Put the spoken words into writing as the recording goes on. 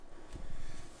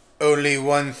Only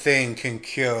one thing can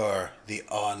cure the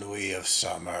ennui of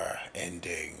summer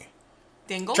ending.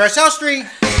 Dingle. Try South Street!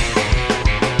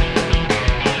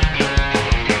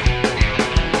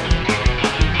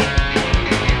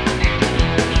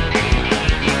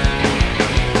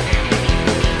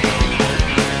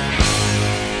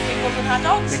 Dingles and hot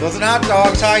dogs. Dingles and hot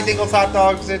dogs. Hi, Dingles Hot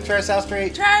Dogs. It's Trash South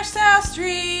Street. Trash South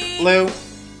Street. Lou.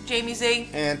 Jamie Z.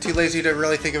 And too lazy to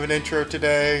really think of an intro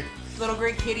today. Little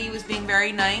Great Kitty was being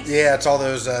very nice. Yeah, it's all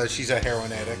those, she's a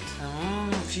heroin addict.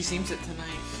 Oh, she seems it tonight.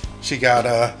 She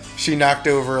got, she knocked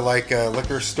over like a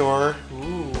liquor store.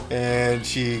 Ooh. And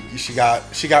she got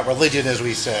religion, as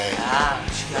we say. Ah,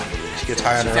 She gets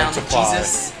high on her own found supply.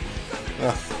 Jesus.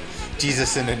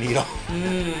 Jesus in a needle.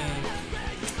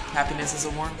 Happiness is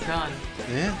a warm gun.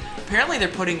 Yeah. Apparently they're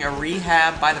putting a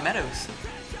rehab by the Meadows.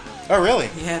 Oh, really?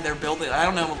 Yeah, they're building. I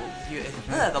don't know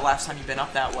the last time you've been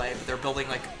up that way, but they're building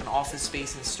like an office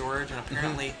space and storage, and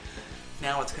apparently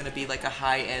now it's going to be like a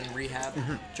high-end rehab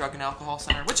drug and alcohol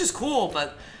center, which is cool.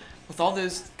 But with all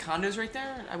those condos right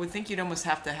there, I would think you'd almost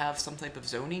have to have some type of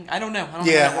zoning. I don't know. I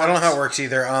don't know how it works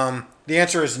either. The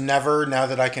answer is never. Now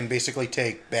that I can basically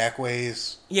take back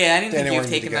ways. Yeah, I didn't think you've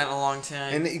taken that in a long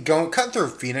time. And cutting through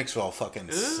Phoenixville fucking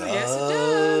sucks. Yes, it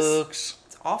does.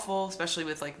 It's awful, especially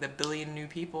with like the billion new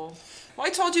people. Well, I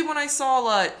told you when I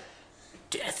saw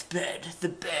Deathbed, the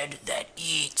bed that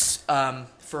eats,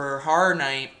 for horror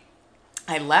night,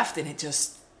 I left and it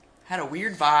just had a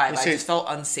weird vibe. I just felt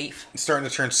unsafe. It's starting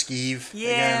to turn skeeve.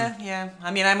 Yeah, again. yeah.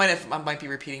 I mean, I might be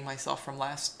repeating myself from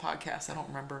last podcast. I don't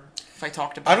remember if I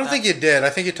talked about. I don't think you did. I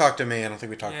think you talked to me. I don't think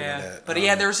we talked about it. But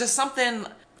yeah, there was just something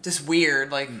just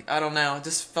weird. Like I don't know. It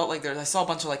just felt like I saw a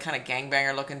bunch of like kind of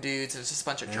gangbanger looking dudes. It was just a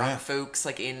bunch of drunk folks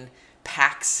like in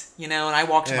packs, And I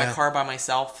walked in my car by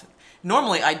myself.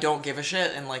 Normally, I don't give a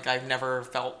shit, and like I've never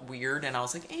felt weird. And I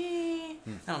was like, I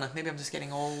don't know. Maybe I'm just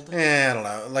getting old. Yeah, I don't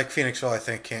know. Like Phoenixville, I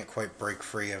think can't quite break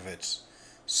free of its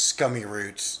scummy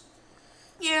roots.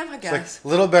 Yeah, I guess. It's like a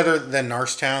little better than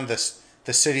Norristown, the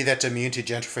city that's immune to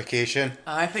gentrification.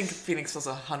 I think Phoenixville's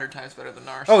 100 times better than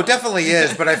Norristown. Oh, it definitely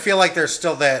is, but I feel like there's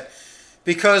still that,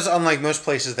 because unlike most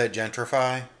places that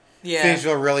gentrify,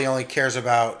 Phoenixville really only cares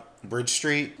about Bridge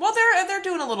Street. Well, they're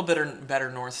doing a little bit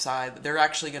better north side. They're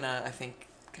actually gonna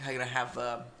have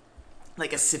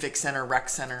like a civic center, rec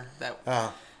center that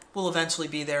will eventually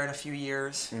be there in a few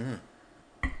years. Mm-hmm.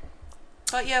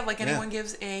 But yeah, like anyone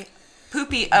gives a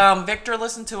poopy. Victor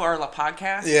listened to our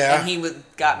podcast, and he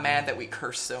got mad that we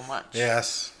cursed so much.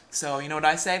 Yes. So you know what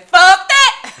I say? Fuck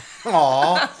that!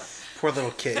 Aw, poor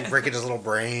little kid, breaking his little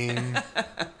brain.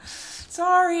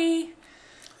 Sorry.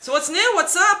 So what's new?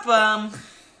 What's up?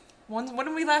 When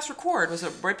did we last record? Was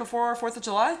it right before 4th of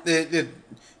July? It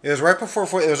was right before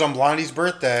it was on Blondie's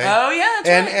birthday. Oh yeah, that's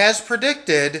right. As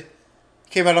predicted,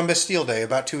 came out on Bastille Day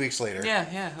about 2 weeks later. Yeah,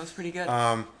 that was pretty good.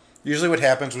 Usually what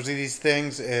happens with these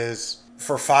things is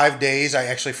for 5 days I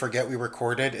actually forget we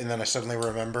recorded, and then I suddenly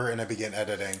remember and I begin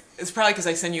editing. It's probably because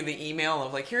I send you the email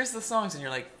of like, here's the songs, and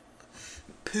you're like,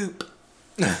 poop.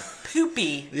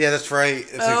 Poopy. Yeah, that's right.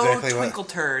 That's exactly twinkle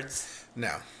turds.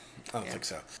 No, I don't think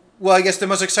so. Well, I guess the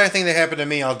most exciting thing that happened to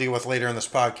me I'll deal with later in this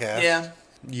podcast. Yeah.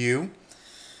 You?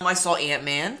 I saw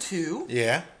Ant-Man 2.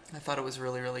 Yeah. I thought it was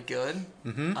really, really good.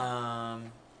 Mm-hmm.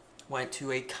 Went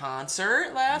to a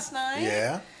concert last night.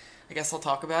 Yeah. I guess I'll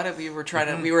talk about it. We were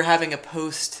we were having a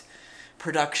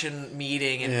post-production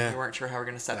meeting, and we weren't sure how we were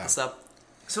going to set this up.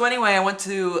 So anyway, I went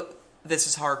to This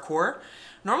Is Hardcore.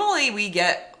 Normally we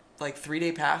get like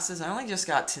 3-day passes. I only just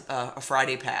got a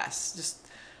Friday pass. Just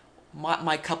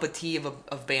my cup of tea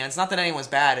of bands. Not that anyone's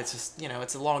bad. It's just,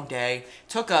 it's a long day.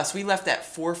 We left at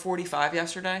 4:45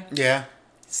 yesterday. Yeah.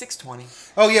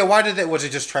 6:20. Oh, yeah. Why did it? Was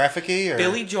it just traffic-y? Or?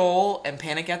 Billy Joel and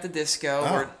Panic at the Disco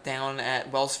were down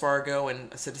at Wells Fargo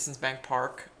and Citizens Bank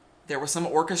Park. There was some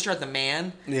orchestra at the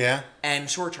Man. Yeah. And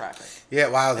shore traffic. Yeah,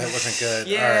 wow, that wasn't good.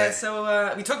 Yeah, right.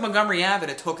 So we took Montgomery Ave,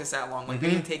 and it took us that long. Like, we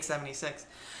didn't take 76.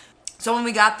 So when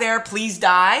we got there, Please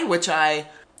Die, which I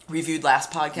reviewed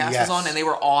last podcast, was on, and they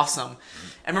were awesome.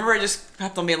 I remember I just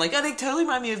kept on being like, they totally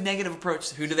remind me of Negative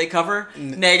Approach. Who do they cover?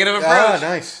 Negative Approach. Oh,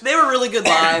 nice. They were really good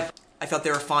live. I thought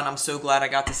they were fun. I'm so glad I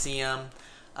got to see them.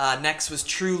 Next was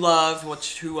True Love,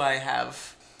 who I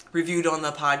have reviewed on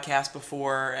the podcast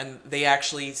before, and they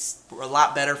actually were a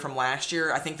lot better from last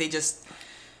year. I think they just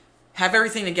have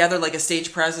everything together, like a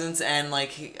stage presence, and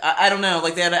like, I don't know,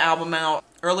 like they had an album out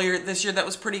earlier this year that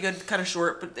was pretty good, kind of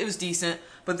short, but it was decent.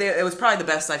 But it was probably the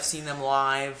best I've seen them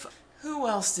live. Who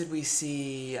else did we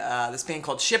see? This band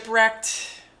called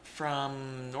Shipwrecked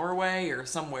from Norway or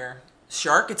somewhere.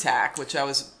 Shark Attack, which I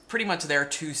was pretty much there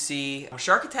to see.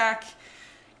 Shark Attack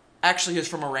actually is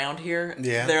from around here.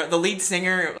 Yeah. The lead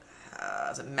singer,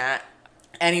 is it Matt?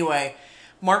 Anyway,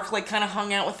 Mark like kind of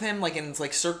hung out with him like in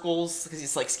like circles because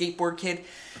he's like skateboard kid.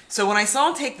 So when I saw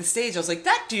him take the stage, I was like,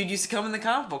 that dude used to come in the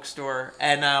comic book store.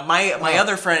 And my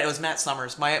other friend, it was Matt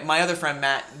Summers. My other friend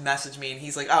Matt messaged me, and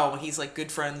he's like, oh, he's like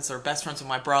good friends or best friends with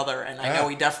my brother, and I know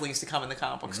he definitely used to come in the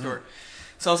comic book store.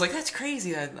 So I was like, that's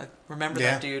crazy. I remember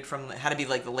that dude from, it had to be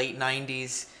like the late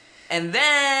 90s. And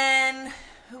then,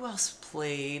 who else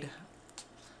played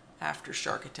after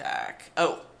Shark Attack?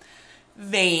 Oh,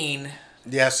 Vane.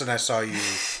 Yes, and I saw you.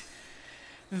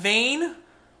 Vane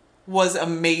was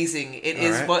amazing. It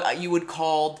is what you would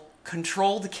call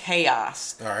controlled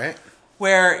chaos. All right.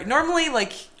 Where normally,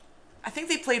 like, I think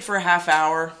they played for a half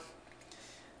hour.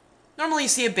 Normally you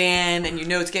see a band and you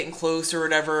know it's getting close or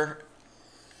whatever.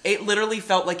 It literally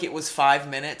felt like it was 5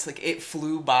 minutes. Like, it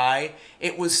flew by.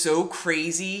 It was so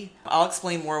crazy. I'll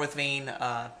explain more with Vane.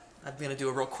 I'm going to do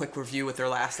a real quick review with their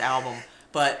last album.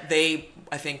 But I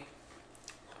think,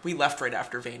 we left right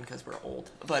after Vane because we're old.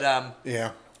 But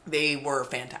yeah, they were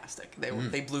fantastic.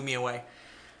 They blew me away.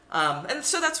 And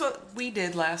so that's what we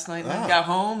did last night. We got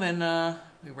home and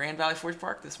we ran Valley Forge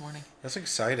Park this morning. That's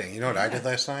exciting. You know what I did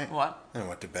last night? What? I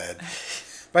went to bed.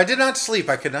 But I did not sleep.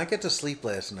 I could not get to sleep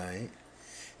last night.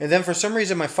 And then for some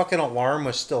reason my fucking alarm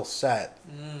was still set.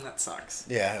 That sucks.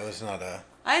 Yeah, it was not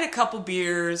I had a couple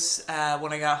beers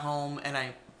when I got home, and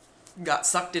I got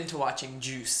sucked into watching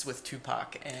Juice with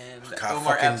Tupac and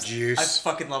Omar Epps. Juice. I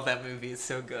fucking love that movie. It's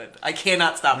so good. I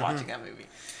cannot stop watching that movie.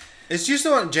 Is Juice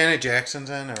the one Janet Jackson's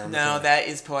in? Or no, that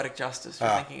is Poetic Justice you're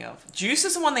thinking of. Juice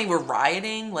is the one they were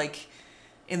rioting, like,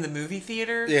 in the movie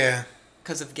theater. Yeah.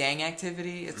 Because of gang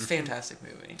activity. It's a fantastic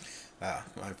movie. A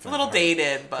little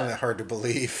dated, but hard to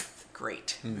believe.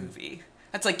 Great movie.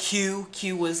 That's like Q.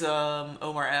 Q was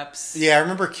Omar Epps. Yeah, I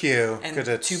remember Q.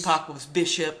 And Tupac was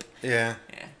Bishop. Yeah.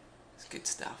 Yeah. Good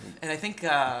stuff. And I think,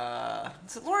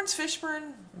 is it Lawrence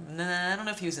Fishburne? Nah, I don't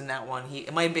know if he was in that one.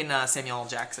 It might have been Samuel L.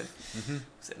 Jackson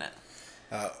was in it.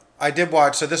 I did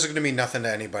watch, so this is going to mean nothing to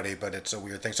anybody, but it's a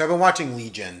weird thing. So I've been watching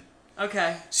Legion.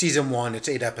 Okay. Season 1, it's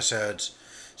 8 episodes.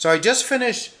 So I just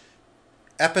finished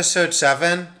episode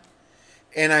 7,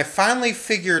 and I finally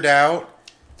figured out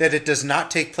that it does not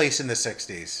take place in the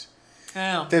 60s.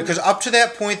 Oh. Because up to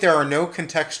that point, there are no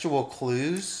contextual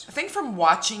clues. I think from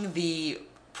watching the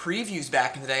previews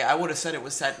back in the day, I would have said it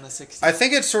was set in the 60s. I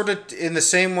think it's sort of in the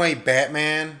same way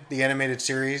Batman, the animated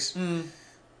series,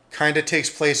 kind of takes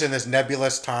place in this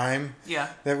nebulous time. Yeah.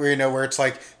 That where it's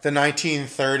like the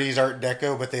 1930s Art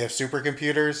Deco, but they have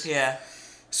supercomputers. Yeah.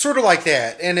 Sort of like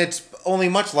that. And it's only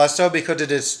much less so because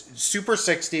it is super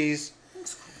 60s.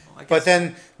 That's cool, but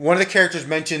then one of the characters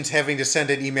mentions having to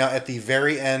send an email at the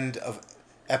very end of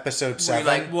episode 7.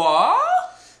 Were you like,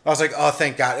 what? I was like, oh,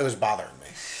 thank God. It was bothering me.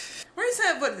 Where is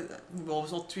that?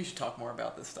 Well, we should talk more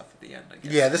about this stuff at the end, I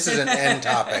guess. Yeah, this is an end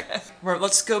topic.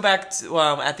 Let's go back to,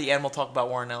 at the end, we'll talk about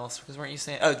Warren Ellis, because weren't you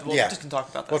saying... Oh, we'll just talk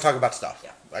about that. We'll talk about stuff.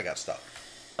 Yeah. I got stuff.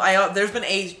 There's been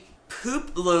a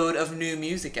poop load of new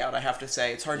music out, I have to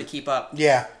say. It's hard to keep up.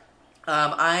 Yeah.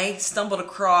 I stumbled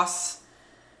across...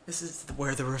 This is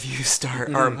where the reviews start,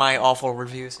 or my awful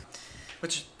reviews,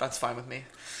 which, that's fine with me.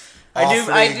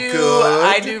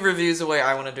 I do reviews the way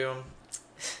I want to do them.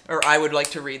 Or I would like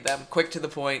to read them. Quick to the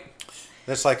point.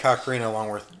 That's like how Karina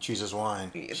Longworth chooses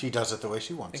wine. She does it the way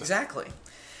she wants exactly.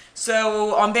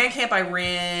 So on Bandcamp I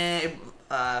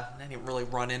didn't really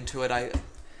run into it. I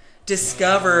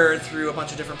discovered through a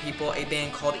bunch of different people a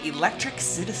band called Electric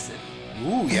Citizen.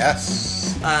 Ooh,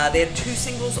 yes. They had 2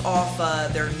 singles off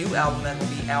their new album that will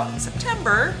be out in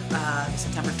September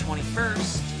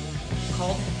 21st,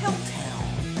 called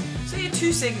Helltown. So they had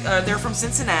 2 singles. They're from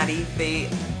Cincinnati. They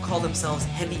call themselves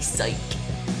Heavy Psych.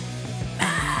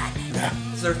 Yeah.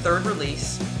 It's their 3rd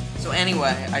release. So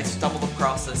anyway, I stumbled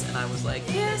across this and I was like,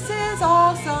 this is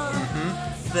awesome.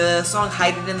 The song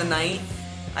Hide It in the Night,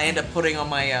 I end up putting on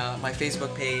my my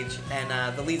Facebook page,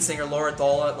 and the lead singer Laura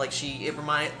Dola,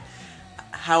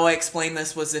 how I explained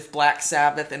this was if Black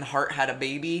Sabbath and Heart had a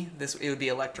baby, it would be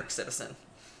Electric Citizen.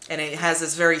 And it has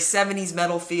this very 70s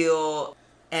metal feel,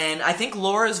 and I think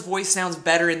Laura's voice sounds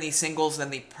better in these singles than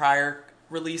the prior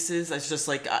releases. It's just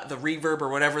like the reverb or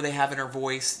whatever they have in her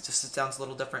voice, it sounds a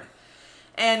little different.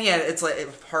 And yeah, it's like it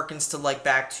harkens to like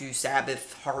back to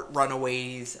Sabbath, Heart,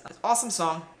 Runaways. Awesome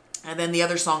song. And then the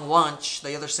other song, Lunch,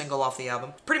 the other single off the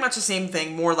album, pretty much the same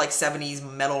thing, more like 70s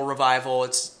metal revival.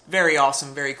 It's very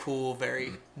awesome, very cool,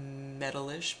 very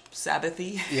metal-ish,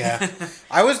 Sabbathy. Yeah.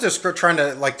 I was trying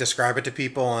to like describe it to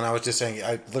people, and I was just saying,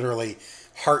 I literally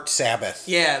Heart Sabbath.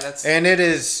 Yeah, that's... And it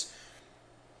is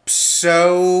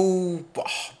so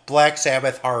Black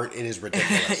Sabbath heart. It is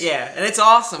ridiculous. Yeah, and it's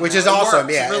awesome. Which man. is awesome.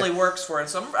 Works. Yeah, It really works for it.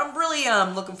 So I'm really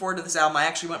looking forward to this album. I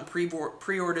actually went and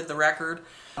pre-ordered the record,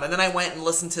 and then I went and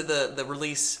listened to the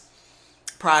release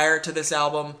prior to this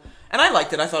album, and I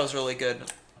liked it. I thought it was really good.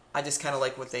 I just kind of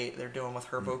like what they're doing with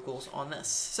her vocals on this.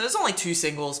 So it's only 2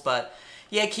 singles, but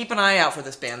yeah, keep an eye out for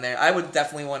this band. There, I would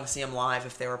definitely want to see them live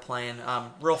if they were playing.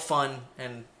 Real fun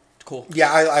and cool.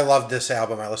 Yeah, I loved this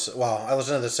album. I listened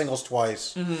to the singles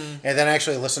twice, and then I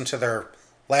actually listened to their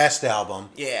last album.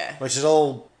 Yeah, which is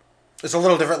it's a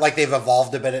little different. Like they've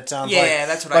evolved a bit. It sounds like. Yeah,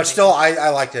 that's what. But still, I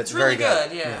liked it. It's really very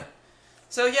good. Yeah.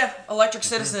 So yeah, Electric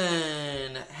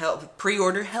Citizen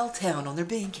pre-order Helltown on their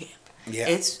Bandcamp. Yeah,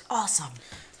 it's awesome.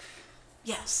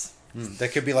 Yes.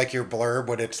 That could be like your blurb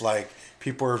when it's like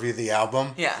people review the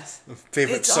album. Yes.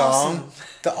 Favorite it's song, awesome.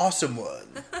 the awesome one.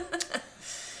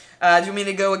 Do you want me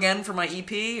to go again for my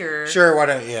EP or? Sure, why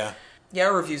don't yeah. Yeah,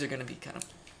 our reviews are going to be kind of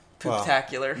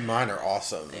pooptacular. Well, mine are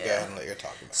awesome. Yeah, I don't know what you're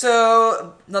talking about.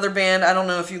 So another band, I don't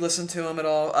know if you listened to them at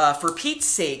all. For Pete's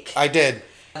Sake, I did.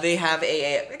 They have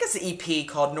an EP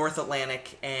called North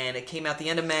Atlantic, and it came out the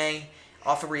end of May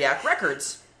off of React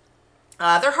Records.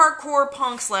 They're hardcore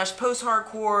punk /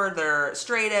 post-hardcore. They're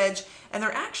straight edge, and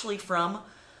they're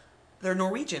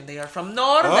Norwegian. They are from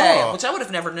Norway, which I would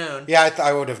have never known. Yeah,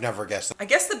 I would have never guessed. I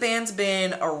guess the band's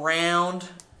been around,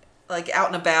 like out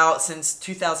and about since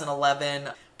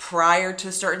 2011. Prior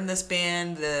to starting this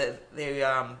band, a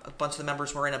bunch of the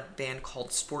members were in a band called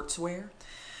Sportswear.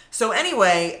 So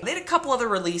anyway, they had a couple other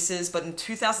releases, but in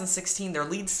 2016, their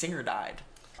lead singer died.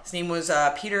 His name was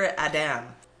Peter Adam.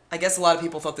 I guess a lot of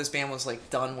people thought this band was like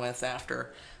done with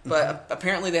after, but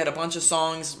apparently they had a bunch of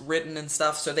songs written and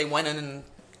stuff. So they went in and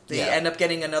they end up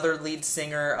getting another lead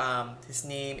singer. His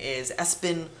name is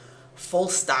Espen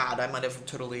Folstad. I might have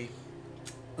totally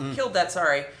killed that.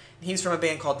 Sorry. He's from a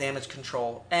band called Damage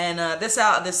Control, and this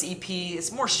EP is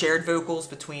more shared vocals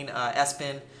between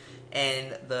Espen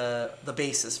and the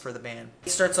bassist for the band. It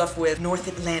starts off with North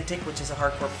Atlantic, which is a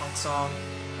hardcore punk song,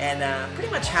 and pretty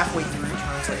much halfway through it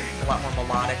turns like a lot more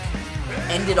melodic.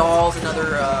 End It All is another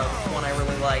one I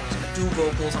really liked. Dual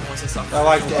vocals on most of the stuff. I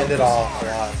liked End It All a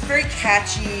lot. Very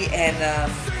catchy and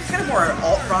kind of more an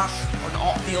alt rock or an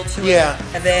alt feel to it. Yeah.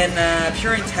 And then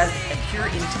Pure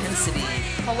Intensity,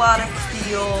 melodic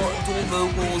feel, dual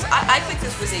vocals. I think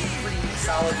this was a pretty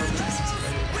solid release.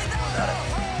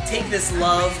 Take This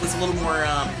Love was a little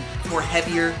more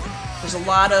heavier. There's a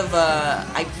lot of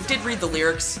I did read the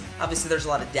lyrics. Obviously, there's a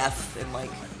lot of death and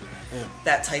like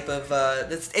that type of.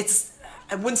 It's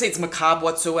I wouldn't say it's macabre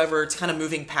whatsoever. It's kind of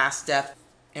moving past death,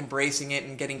 embracing it,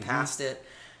 and getting past it.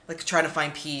 Like trying to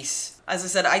find peace. As I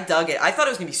said, I dug it. I thought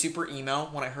it was gonna be super emo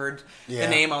when I heard the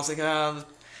name. I was like, oh,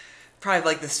 probably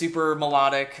like the super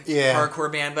melodic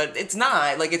hardcore band, but it's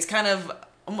not. Like it's kind of.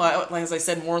 Like as I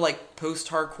said, more like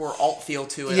post-hardcore alt feel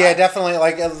to it. Yeah, definitely.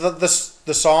 Like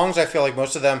the songs, I feel like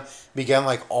most of them began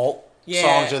like alt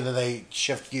songs, and then they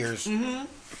shift gears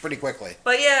pretty quickly.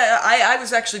 But yeah, I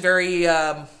was actually very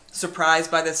surprised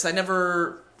by this. I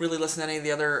never really listened to any of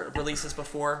the other releases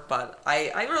before, but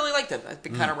I really liked it. I've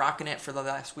been kind of rocking it for the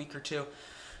last week or two.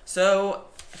 So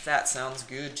if that sounds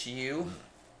good to you,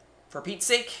 for Pete's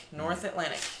Sake, North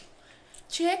Atlantic,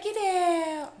 check it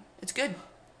out. It's good.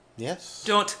 Yes.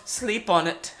 Don't sleep on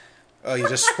it. Oh, you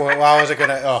just spoiled. Well, I was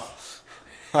gonna. Oh,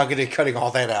 I'm gonna be cutting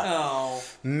all that out. Oh.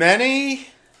 Many.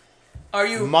 Are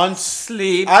you months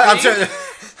sleeping? I'm sorry.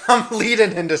 I'm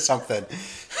leading into something.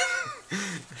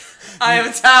 I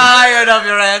am tired of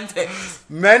your antics.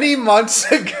 Many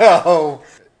months ago,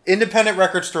 independent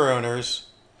record store owners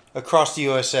across the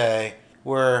USA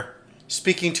were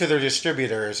speaking to their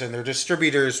distributors, and their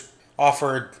distributors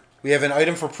offered, "We have an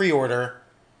item for pre-order.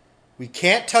 We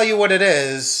can't tell you what it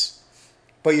is,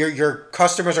 but your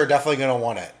customers are definitely going to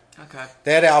want it." Okay.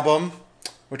 That album,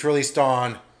 which released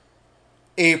on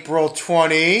April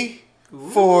 20,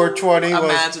 4/20,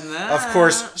 was, of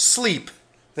course, Sleep,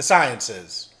 The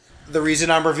Sciences. The reason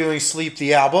I'm reviewing Sleep,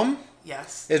 the album,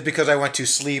 is because I went to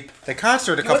Sleep, the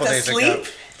concert, a couple days ago.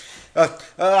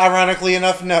 Ironically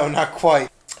enough, no, not quite.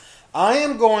 I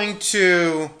am going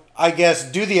to, I guess,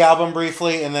 do the album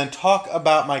briefly and then talk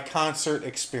about my concert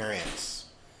experience.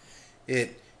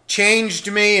 It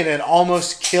changed me and it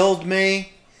almost killed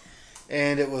me,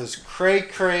 and it was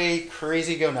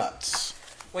crazy go nuts.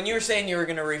 When you were saying you were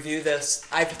going to review this,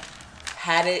 I've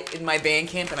had it in my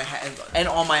Bandcamp and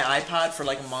on my iPod for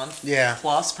like a month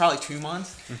plus, probably 2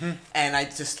 months, and I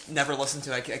just never listened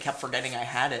to it. I kept forgetting I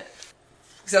had it.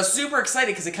 Because I was super excited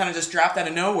because it kind of just dropped out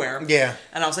of nowhere. Yeah.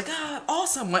 And I was like,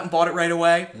 awesome. Went and bought it right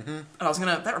away. Mm-hmm. And I was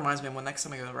going to... That reminds me of when next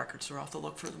time I go to the record store, I'll have to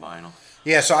look for the vinyl.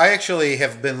 Yeah, so I actually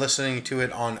have been listening to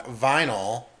it on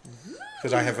vinyl.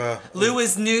 Because I have a... Lou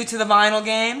is new to the vinyl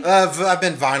game. I've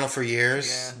been vinyl for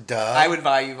years. Yeah. Duh. I would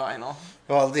buy you vinyl.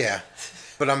 Well, yeah.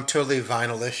 But I'm totally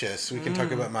vinylicious. We can talk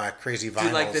about my crazy vinyls. Do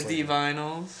you like the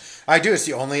D-vinyls? I do. It's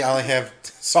the only... I only have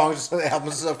songs,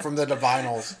 albums from the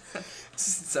vinyls.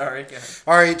 Sorry. Go ahead.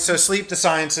 All right, so Sleep the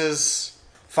Sciences.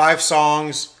 5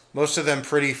 songs. Most of them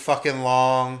pretty fucking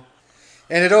long.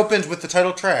 And it opens with the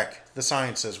title track, The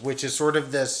Sciences, which is sort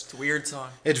of this... It's a weird song.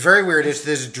 It's very weird. It's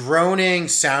this droning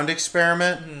sound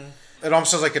experiment. Mm-hmm. It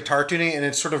almost sounds like guitar tuning, and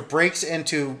it sort of breaks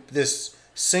into this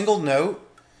single note.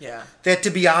 Yeah. That, to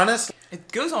be honest...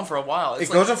 It goes on for a while. It's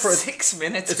goes on for 6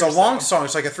 minutes. It's a long song.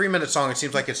 It's like a 3-minute song. It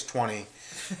seems like it's 20.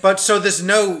 But so this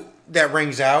note that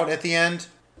rings out at the end,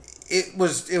 it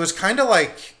was kind of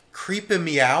like creeping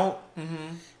me out.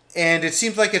 Mm-hmm. And it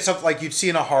seems like it's something like you'd see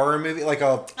in a horror movie, like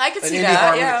I could see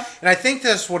that, yeah. Movie. And I think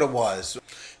that's what it was.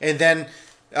 And then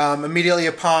immediately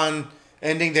upon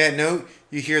ending that note,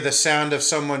 you hear the sound of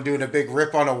someone doing a big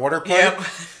rip on a water pipe,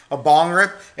 a bong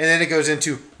rip, and then it goes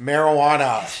into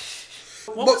marijuana.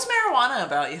 What was marijuana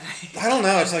about, you think? I don't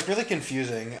know. It's like really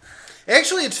confusing.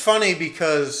 Actually, it's funny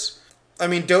because, I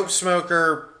mean, Dope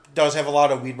Smoker does have a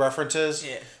lot of weed references.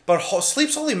 Yeah. But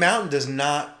Sleep's Holy Mountain does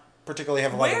not particularly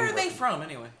have a lot of weed. Where are they from,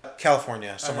 anyway?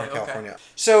 California. Somewhere in California. Okay.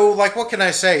 So, like, what can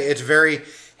I say? It's very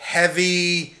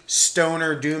heavy,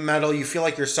 stoner, doom metal. You feel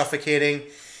like you're suffocating.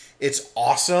 It's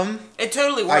awesome. It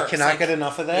totally works. I cannot get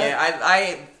enough of that. Yeah,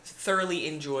 I thoroughly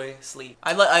enjoy Sleep.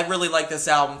 I really like this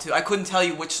album, too. I couldn't tell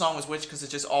you which song was which because it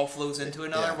just all flows into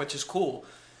another, which is cool.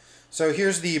 So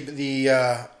here's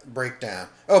the breakdown.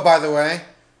 Oh, by the way,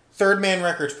 Third Man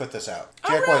Records put this out.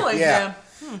 Jack White, really? Yeah.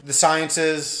 The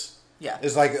Sciences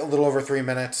is like a little over 3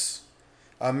 minutes.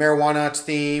 Marijuana's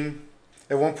theme.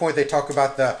 At one point, they talk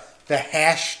about the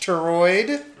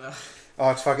hashtaroid. Oh,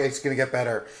 it's going to get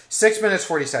better. 6 minutes,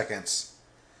 40 seconds.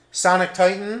 Sonic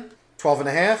Titan, 12 and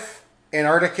a half.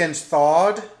 Antarcticans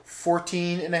Thawed,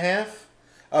 14 and a half.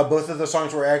 Both of those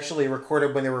songs were actually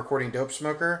recorded when they were recording Dope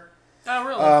Smoker. Oh,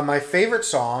 really? My favorite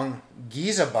song,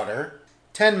 Giza Butter,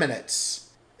 10 minutes.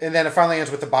 And then it finally ends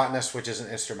with The Botanist, which is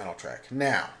an instrumental track.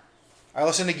 Now, I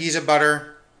listened to Giza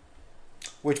Butter,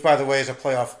 which, by the way, is a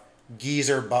play off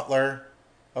Geezer Butler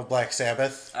of Black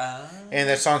Sabbath. And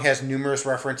that song has numerous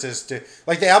references to...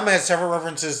 Like, the album has several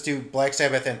references to Black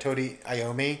Sabbath and Tony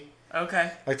Iommi.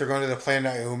 Okay. Like, they're going to the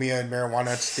planet Iommi and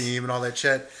Marijuana's theme and all that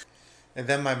shit. And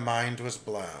then my mind was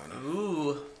blown.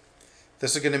 Ooh.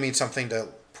 This is going to mean something to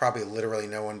probably literally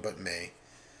no one but me.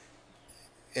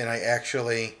 And I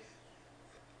actually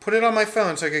put it on my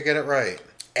phone so I could get it right.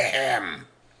 Ahem.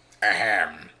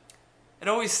 Ahem. It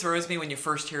always throws me when you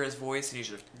first hear his voice and he's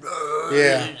just...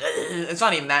 Yeah. It's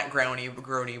not even that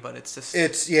groany, but it's just...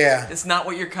 It's not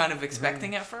what you're kind of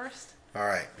expecting at first. All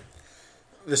right.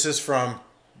 This is from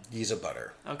Giza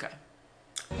Butter. Okay.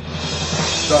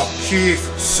 The Chief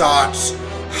Sots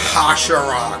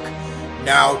Hasharak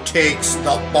now takes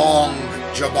the Bong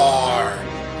Jabar.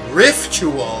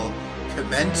 Ritual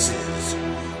commences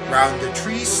round the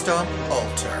tree stump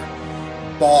altar.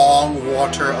 Bong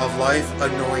Water of Life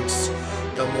anoints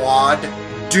the Muad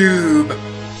Doob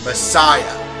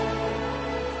Messiah.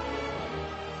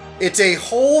 It's a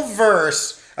whole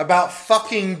verse about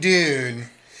fucking Dune.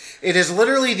 It is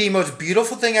literally the most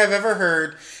beautiful thing I've ever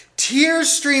heard. Tears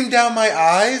stream down my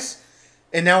eyes,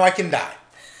 and now I can die.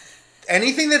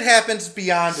 Anything that happens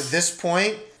beyond this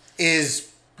point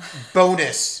is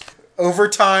bonus.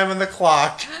 Overtime on the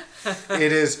clock.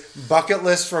 It is bucket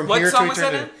list from what here song to was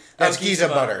eternity. that in? That's Giza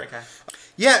Butter. Okay.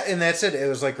 Yeah, and that's it. It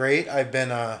was like great. I've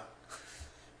been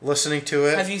listening to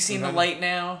it. Have you seen The Light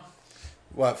now?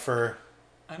 What for?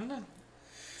 I don't know.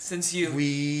 Since you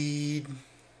weed.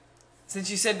 Since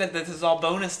you said that this is all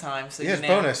bonus time, so yeah, it's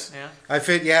bonus.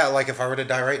 Yeah. Like if I were to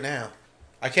die right now,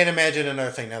 I can't imagine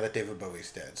another thing now that David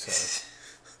Bowie's dead. So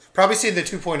probably see the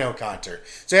 2.0 concert.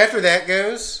 So after that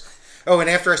goes, and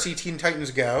after I see Teen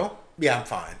Titans Go, yeah, I'm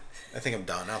fine. I think I'm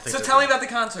done. I don't think so. Tell me about the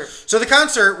concert. So the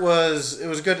concert was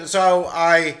good. So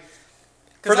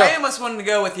because I almost wanted to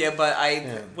go with you, but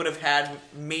I would have had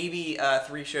maybe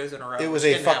 3 shows in a row. It was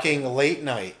a fucking late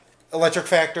night. Electric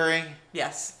Factory.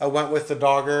 Yes. I went with the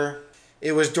Dogger.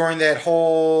 It was during that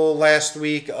whole last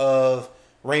week of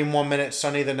rain 1 minute,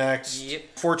 sunny the next. Yep.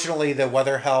 Fortunately, the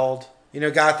weather held.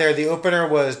 Got there. The opener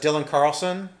was Dylan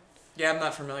Carlson. Yeah, I'm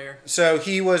not familiar. So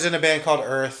he was in a band called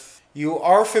Earth. You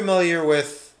are familiar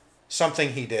with something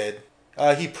he did.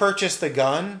 He purchased the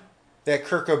gun that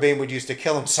Kurt Cobain would use to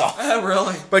kill himself. Oh,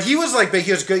 really? But he was like,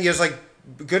 he was good. He was like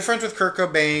good friends with Kurt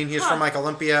Cobain. He was from like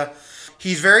Olympia.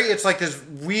 It's like this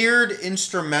weird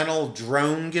instrumental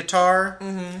drone guitar.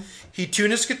 Mm-hmm. He'd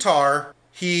tune his guitar.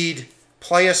 He'd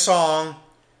play a song,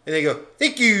 and they go,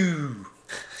 "Thank you."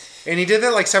 And he did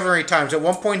that like 7 or 8 times. At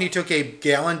one point, he took a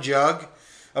gallon jug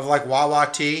of like Wawa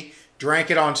tea, drank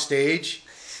it on stage,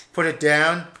 put it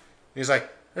down. And he's like,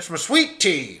 "That's my sweet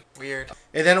tea." Weird.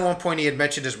 And then at one point, he had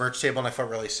mentioned his merch table, and I felt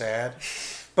really sad.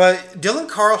 But Dylan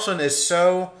Carlson is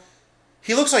so...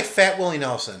 He looks like Fat Willie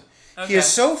Nelson. Okay. He is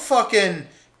so fucking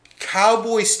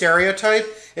cowboy stereotype.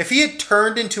 If he had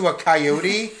turned into a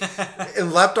coyote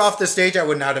and leapt off the stage, I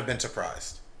would not have been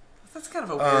surprised. That's kind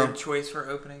of a weird choice for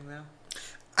opening, though.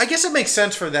 I guess it makes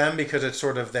sense for them because it's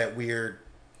sort of that weird...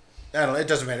 I don't know. It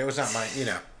doesn't matter. It was not my...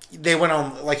 They went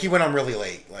on... Like, he went on really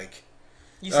late. Like,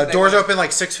 doors open like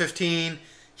 6:15.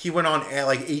 He went on at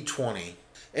like 8:20.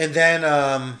 And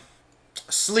then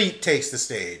Sleep takes the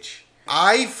stage.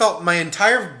 I felt my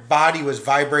entire body was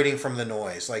vibrating from the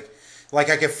noise. Like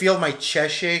I could feel my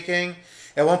chest shaking.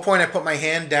 At one point, I put my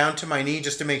hand down to my knee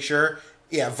just to make sure.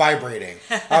 Yeah, vibrating.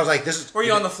 I was like, "This is." Were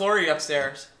you on the floor or were you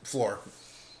upstairs? Floor.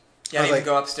 Yeah, I didn't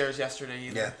go upstairs yesterday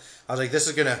either. Yeah, I was like, "This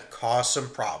is gonna cause some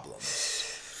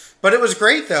problems." But it was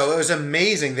great though. It was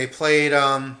amazing. They played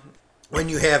when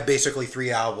you have basically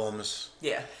 3 albums.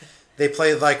 Yeah. They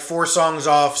played like 4 songs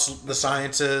off The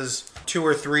Sciences, 2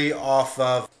 or 3 off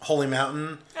of Holy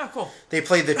Mountain. Oh, cool. They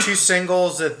played the 2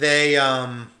 singles that they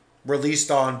released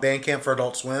on Bandcamp for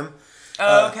Adult Swim.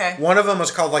 Oh, okay. One of them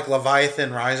was called like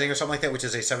Leviathan Rising or something like that, which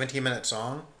is a 17-minute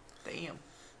song.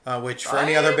 Damn. Which for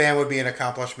any other band would be an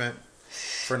accomplishment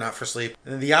for Not For Sleep.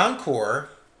 And the encore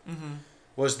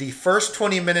was the first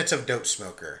 20 minutes of Dope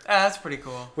Smoker. That's pretty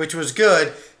cool. Which was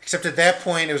good, except at that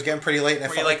point it was getting pretty late. And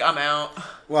Were you like, I'm out?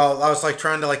 Well, I was like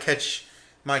trying to like catch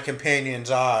my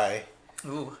companion's eye.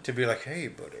 Ooh. To be like, "Hey,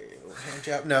 buddy, hand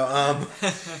job." No,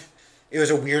 it was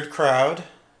a weird crowd.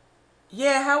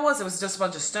 Yeah, how was it? Was it just a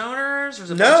bunch of stoners? Or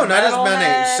was it not as many.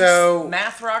 Heads, so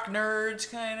math rock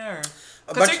nerds, kind of.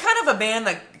 Because they're kind of a band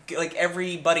that like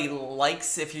everybody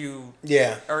likes if you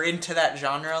are into that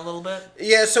genre a little bit.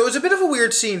 Yeah, so it was a bit of a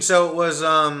weird scene. So it was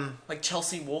like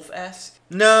Chelsea Wolfe-esque.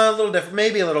 No, a little different,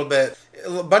 maybe a little bit.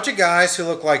 A bunch of guys who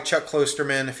look like Chuck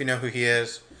Klosterman, if you know who he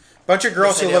is. Bunch of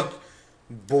girls who look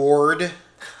bored. They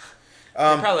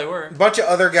probably were. A bunch of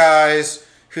other guys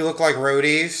who look like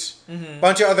roadies.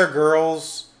 Bunch of other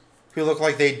girls who look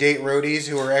like they date roadies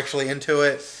who are actually into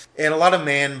it. And a lot of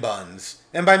man buns.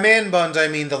 And by man buns, I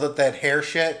mean that hair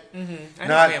shit.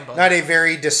 Not a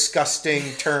very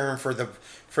disgusting term for the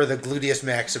gluteus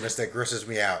maximus that grosses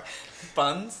me out.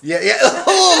 Buns? Yeah.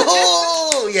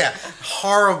 Oh, yeah.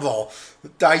 Horrible.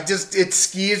 It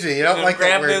skews me. You don't like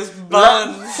that word. Grab those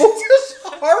buns. It's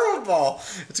horrible.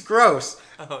 It's gross.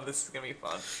 Oh, this is going to be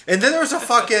fun. And then there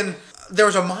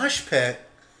was a mosh pit.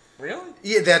 Really?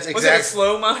 Yeah, that's exactly. Was it a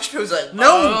slow mosh pit? It was like,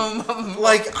 no.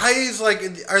 Like, I was like,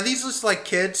 are these just like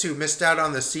kids who missed out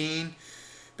on the scene?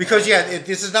 Because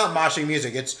this is not moshing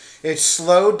music. It's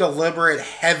slow, deliberate,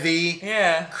 heavy,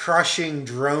 crushing,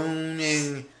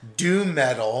 droning doom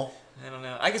metal. I don't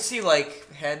know. I could see like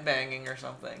headbanging or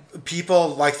something. People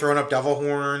like throwing up devil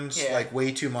horns, like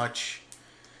way too much.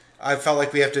 I felt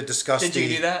like we have to discuss. Did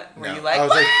you do that? Were you like?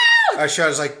 I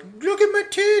was like, look at my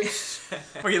tits.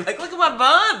 Were you like, look at my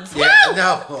buns? Yeah,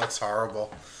 no, it's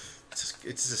horrible. It's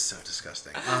just so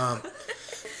disgusting.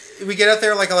 We get out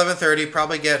there like 11:30.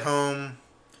 Probably get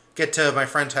to my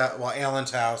friend's house,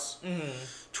 Alan's house,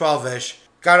 12ish.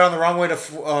 Got on the wrong way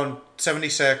on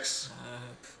 76.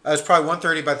 It was probably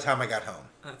 1:30 by the time I got home.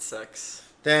 That sucks.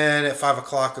 Then at 5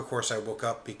 o'clock, of course, I woke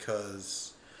up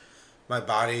because my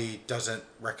body doesn't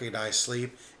recognize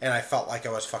sleep, and I felt like I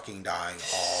was fucking dying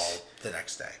all the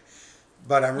next day.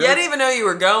 But I'm really... Yeah, I didn't even know you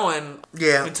were going.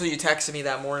 Yeah. Until you texted me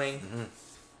that morning. Mm-hmm.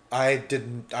 I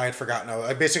had forgotten.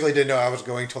 I basically didn't know I was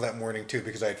going till that morning, too,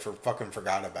 because I had fucking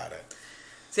forgot about it.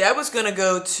 See, I was going to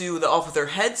go to the Off With Their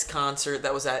Heads concert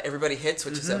that was at Everybody Hits,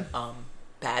 which is a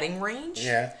batting range.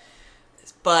 Yeah.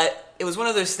 But it was one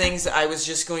of those things that I was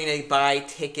just going to buy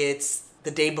tickets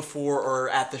the day before or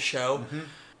at the show. Mm-hmm.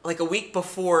 Like a week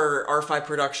before, R5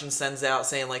 Productions sends out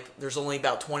saying, like, there's only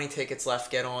about 20 tickets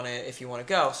left, get on it if you want to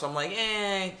go. So I'm like,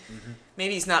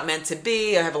 maybe it's not meant to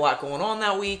be. I have a lot going on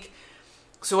that week.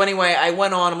 So anyway, I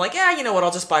went on. I'm like, you know what,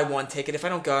 I'll just buy one ticket. If I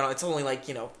don't go, it's only like,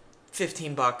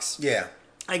 $15. Yeah.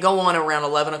 I go on around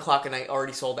 11 o'clock and I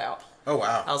already sold out. Oh,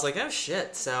 wow. I was like, oh,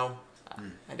 shit. So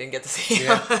I didn't get to see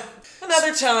him.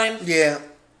 Another time. Yeah.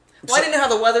 Well, I didn't know how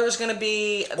the weather was going to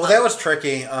be. Well, that was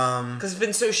tricky. Because it's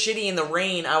been so shitty in the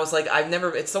rain. I was like,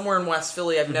 it's somewhere in West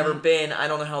Philly. I've never been. I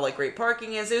don't know how, like, great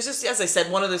parking is. It was just, as I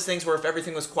said, one of those things where if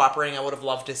everything was cooperating, I would have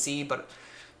loved to see, but,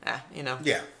 you know.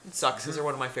 Yeah. It sucks because they're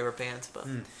one of my favorite bands, but.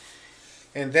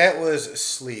 And that was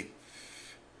Sleep.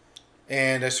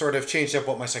 And I sort of changed up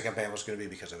what my second band was going to be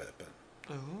because of it, but.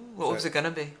 Ooh, what was it going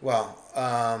to be? Well,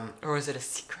 or was it a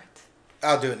secret?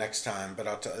 I'll do it next time, but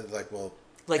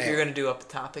Like you're gonna do up the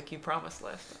topic you promised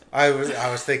last time. I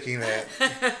was thinking that.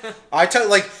 I took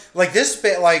like this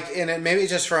bit and it maybe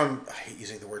just from I hate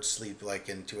using the word sleep like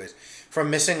in two ways. From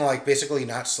missing like basically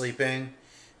not sleeping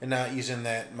and not using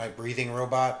my breathing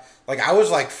robot. Like I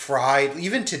was like fried.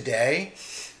 Even today,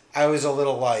 I was a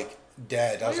little like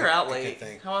dead. You're out late.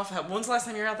 How often? When's the last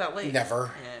time you were out that late?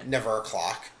 Never. Yeah. Never a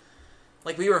clock.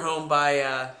 Like we were home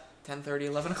by 10:30,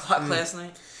 11 o'clock last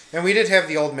night. And we did have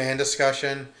the old man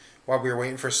discussion while we were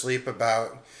waiting for sleep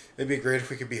about it'd be great if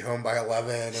we could be home by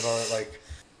 11 and all that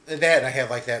that. And I had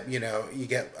like that,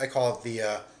 I call it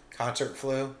the concert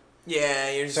flu.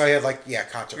 Yeah, so I had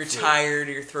concert flu. You're tired,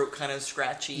 your throat kind of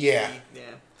scratchy. Yeah. Yeah.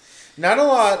 Not a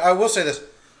lot. I will say this.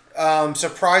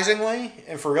 Surprisingly,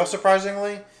 and for real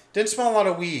surprisingly, didn't smell a lot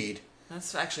of weed.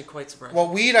 That's actually quite surprising. Well,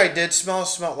 weed I did smell.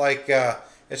 Smelled like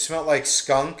it smelled like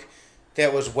skunk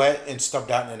that was wet and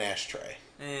stubbed out in an ashtray.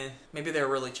 Maybe they were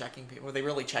really checking people. Were they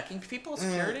really checking people?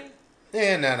 Security?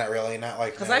 No, not really. Not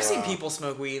like because I've seen people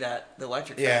smoke weed at the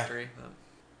Electric Factory. But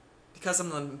because I'm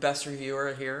the best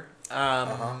reviewer here,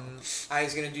 I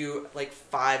was gonna do like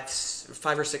five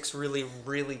or six really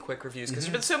really quick reviews because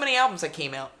there's been so many albums that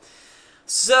came out.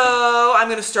 So I'm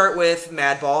gonna start with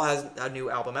Madball has a new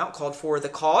album out called For the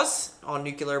Cause on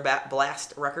Nuclear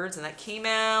Blast Records, and that came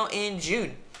out in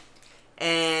June,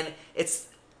 and it's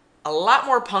a lot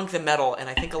more punk than metal, and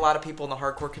I think a lot of people in the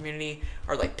hardcore community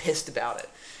are like pissed about it.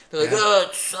 They're like, oh,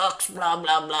 it sucks, blah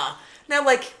blah blah. Now,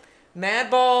 like,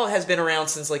 Madball has been around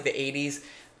since like the 80s.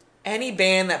 Any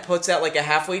band that puts out like a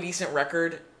halfway decent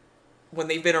record when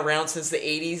they've been around since the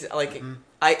 80s, like,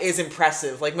 is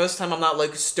impressive. Like most of the time, I'm not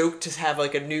like stoked to have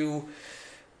like a new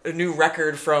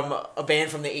record from a band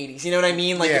from the 80s. You know what I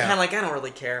mean? Like, you're kind of like, I don't really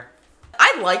care.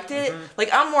 I liked it. Like,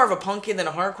 I'm more of a punk kid than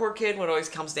a hardcore kid, what it always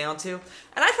comes down to. And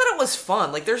I thought it was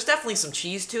fun. Like, there's definitely some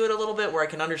cheese to it a little bit where I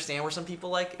can understand where some people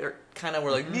like, or kind of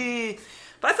were like, meh.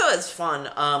 But I thought it was fun.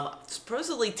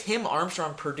 Supposedly, Tim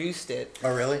Armstrong produced it.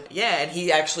 Oh, really? Yeah, and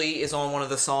he actually is on one of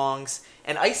the songs.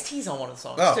 And Ice-T's on one of the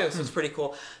songs, too, so it's pretty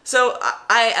cool. So,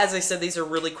 as I said, these are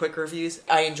really quick reviews.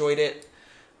 I enjoyed it,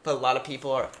 but a lot of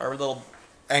people are a little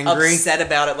angry, upset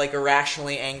about it, like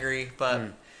irrationally angry,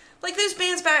 but... Like, those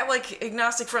bands back, like,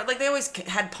 Agnostic Front, like, they always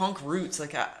had punk roots.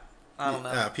 Like, I don't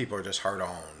know. People are just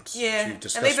hard-ons. Yeah. Which we've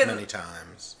discussed many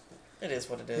times. It is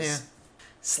what it is. Yeah.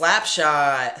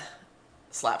 Slapshot.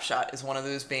 Slapshot is one of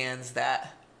those bands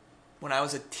that, when I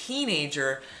was a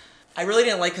teenager, I really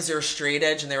didn't like because they were straight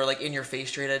edge, and they were, like, in-your-face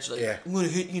straight edge. Like, I'm going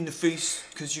to hit you in the face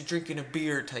because you're drinking a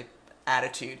beer type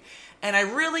attitude. And I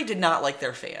really did not like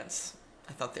their fans.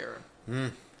 I thought they were...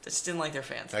 Just didn't like their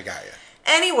fans. I got you.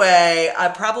 Anyway,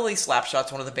 probably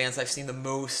Slapshot's one of the bands I've seen the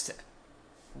most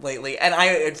lately, and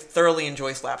I thoroughly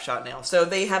enjoy Slapshot now. So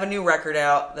they have a new record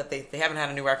out that they haven't had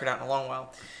a new record out in a long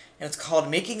while, and it's called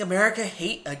Making America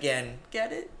Hate Again.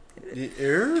 Get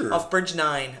it? Off Bridge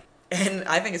 9. And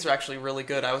I think it's actually really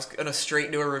good. I was going to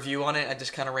straight do a review on it. I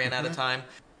just kind of ran out of time.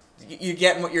 You're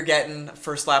getting what you're getting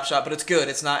for Slapshot, but it's good.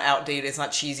 It's not outdated. It's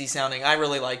not cheesy sounding. I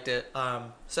really liked it.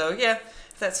 So, yeah.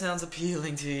 That sounds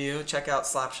appealing to you, check out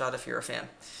Slapshot if you're a fan.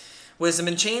 Wisdom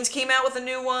in Chains came out with a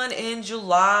new one in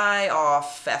July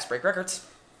off Fast Break Records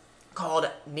called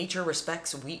Nature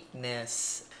Respects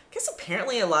Weakness. I guess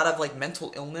apparently a lot of like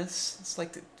mental illness. It's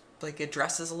like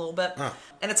addresses a little bit,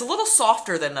 and it's a little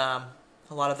softer than a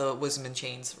lot of the Wisdom in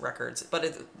Chains records.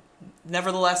 But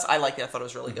nevertheless, I liked it. I thought it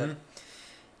was really good.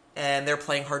 And they're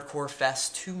playing Hardcore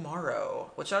Fest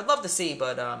tomorrow, which I'd love to see,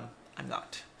 but I'm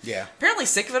not. Yeah. Apparently,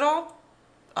 Sick of It All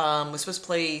was supposed to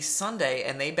play Sunday,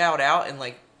 and they bowed out, and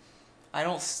like I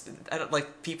don't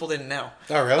like people didn't know.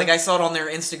 Oh, really? Like I saw it on their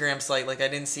Instagram site. Like I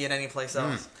didn't see it anyplace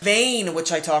else. Vane,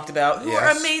 which I talked about, who are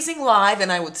amazing live,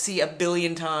 and I would see a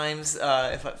billion times.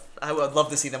 If I would love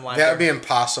to see them live. That would be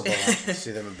impossible to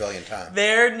see them a billion times.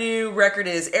 Their new record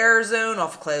is Arizone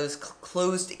off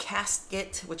Closed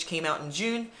Casket, which came out in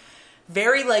June.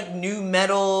 Very like new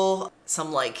metal,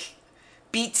 some like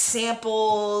beat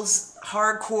samples,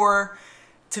 hardcore.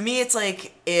 To me, it's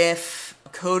like if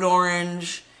Code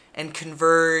Orange and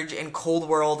Converge and Cold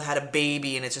World had a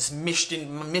baby and it's just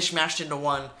mishmashed into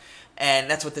one.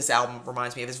 And that's what this album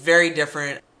reminds me of. It's very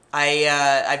different.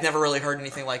 I've never really heard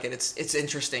anything like it. It's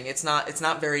interesting. It's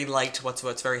not very light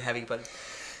whatsoever. It's very heavy, but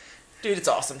dude, it's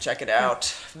awesome. Check it out.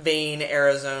 Vane,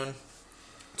 Arizona.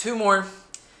 2 more.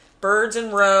 Birds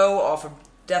in Row off of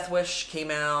Death Wish came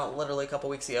out literally a couple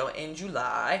weeks ago in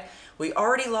July. We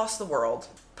Already Lost the World.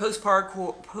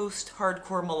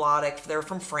 Post-hardcore melodic. They're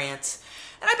from France.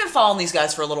 And I've been following these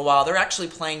guys for a little while. They're actually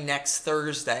playing next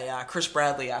Thursday. Chris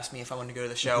Bradley asked me if I wanted to go to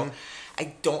the show.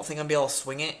 I don't think I'm going to be able to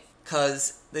swing it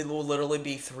because they will literally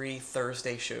be 3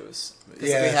 Thursday shows. Because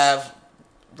we have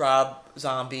Rob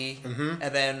Zombie,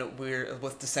 and then we're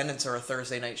with Descendants are a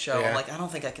Thursday night show. Yeah. I'm like, I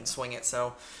don't think I can swing it,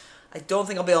 so I don't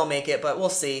think I'll be able to make it, but we'll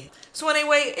see. So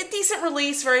anyway, a decent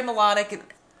release, very melodic.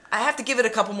 I have to give it a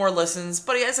couple more listens,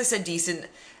 but as I said, decent.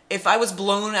 If I was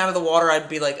blown out of the water, I'd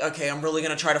be like, okay, I'm really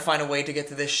going to try to find a way to get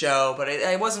to this show, but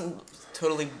I wasn't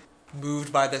totally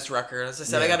moved by this record. As I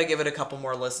said, I got to give it a couple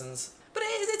more listens, but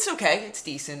it's okay. It's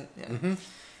decent. Yeah.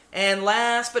 And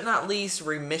last but not least,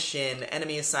 Remission,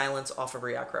 Enemy of Silence off of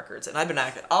React Records. And I'll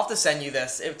have to send you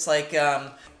this. It's like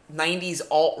 90s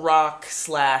alt-rock /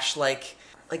 like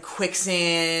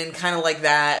Quicksand, kind of like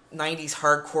that 90s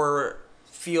hardcore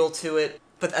feel to it.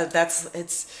 But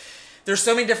there's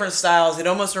so many different styles. It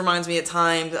almost reminds me at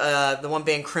times the one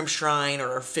band Crimpshrine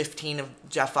or 15 of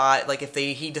Jeff Ott, like if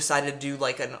he decided to do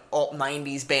like an alt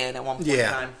 90s band at one point in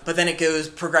time. But then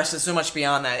it progresses so much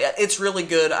beyond that. It's really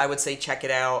good. I would say check it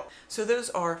out. So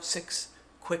those are 6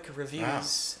 quick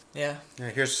reviews. Wow. Yeah.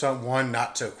 Here's one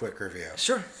not so quick review.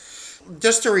 Sure.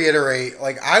 Just to reiterate,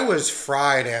 like I was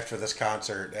fried after this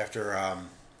concert, after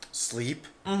Sleep.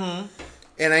 And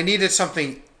I needed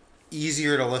something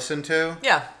easier to listen to.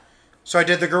 Yeah. So I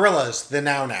did the Gorillaz, the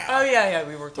Now Now. Oh, yeah,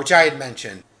 we were talking. Which I had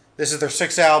mentioned. This is their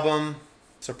 6th album,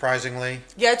 surprisingly.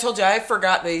 Yeah, I told you, I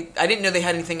forgot I didn't know they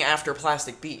had anything after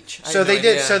Plastic Beach. So they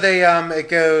did, it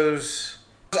goes,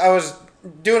 I was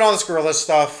doing all this Gorillaz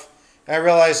stuff, and I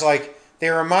realized, like,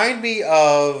 they remind me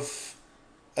of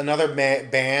another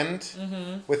band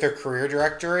with their career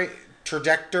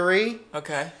trajectory.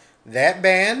 Okay. That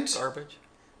band. Garbage.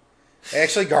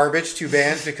 Actually, Garbage, 2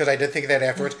 bands, because I did think of that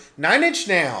afterwards. 9 Inch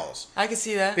Nails. I can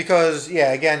see that. Because,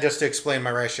 again, just to explain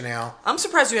my rationale. I'm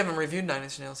surprised we haven't reviewed 9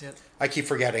 Inch Nails yet. I keep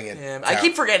forgetting it. Yeah, I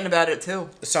keep forgetting about it, too.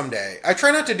 Someday. I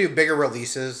try not to do bigger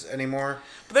releases anymore.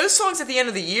 But those songs at the end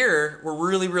of the year were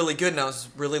really, really good, and I was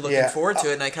really looking forward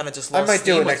to it, and I kind of just lost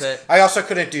steam with it. I also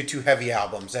couldn't do 2 heavy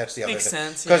albums. That's the other thing. Makes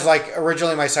sense, because,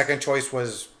 originally my second choice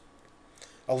was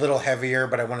a little heavier,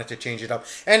 but I wanted to change it up.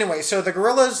 Anyway, so the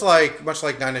Gorillaz, much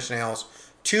like 9 Inch Nails,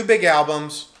 2 big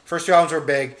albums. First 2 albums were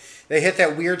big. They hit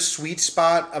that weird sweet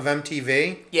spot of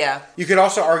MTV. Yeah. You could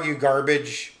also argue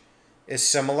Garbage is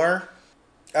similar.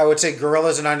 I would say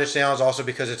Gorillaz and 9 Inch Nails also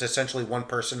because it's essentially one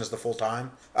person as the full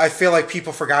time. I feel like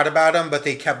people forgot about them, but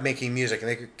they kept making music, and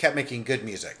they kept making good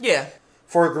music. Yeah.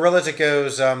 For Gorillaz, it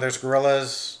goes, there's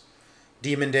Gorillaz,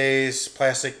 Demon Days,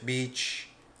 Plastic Beach,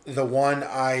 the one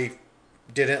I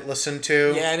didn't listen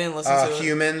to. Yeah, I didn't listen to it.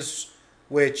 Humans,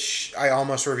 which I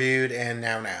almost reviewed, and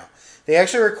Now Now. They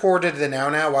actually recorded the Now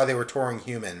Now while they were touring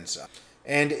Humans.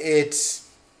 And it's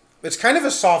kind of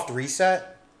a soft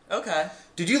reset. Okay.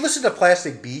 Did you listen to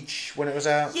Plastic Beach when it was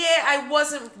out? Yeah, I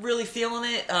wasn't really feeling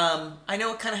it. I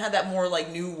know it kind of had that more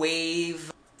new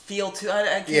wave feel to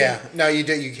it. Yeah, no, you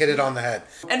did. You hit it on the head.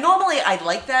 And normally I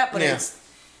like that, but it's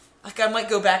I might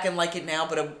go back and like it now,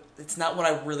 but it's not what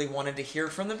I really wanted to hear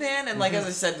from the band. And as I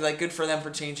said, good for them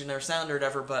for changing their sound or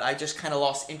whatever, but I just kind of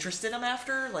lost interest in them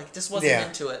after. Just wasn't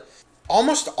into it.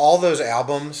 Almost all those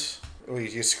albums. Oh,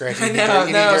 you scratching?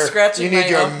 Scratching. You need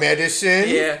your medicine.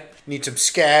 Yeah. You need some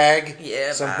skag.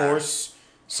 Yeah. Some horse.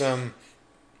 Some.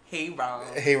 Hey Ron.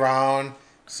 Hey Ron.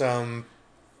 Some.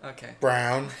 Okay.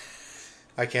 Brown.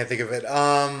 I can't think of it.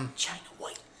 China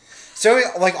White. So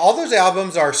all those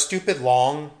albums are stupid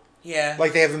long. Yeah.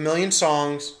 They have a million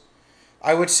songs.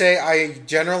 I would say I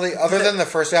generally, other than the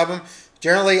first album,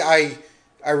 I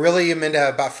really am into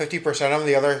about 50% of them.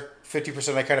 The other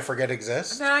 50% I kind of forget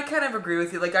exists. No, I kind of agree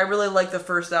with you. I really like the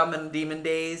first album in Demon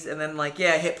Days, and then I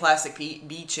hit Plastic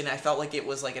Beach, and I felt like it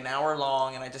was an hour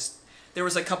long, and there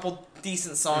was a couple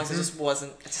decent songs. I just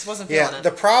wasn't feeling it. Yeah,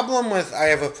 the problem with I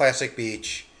have a Plastic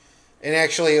Beach, and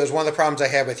actually it was one of the problems I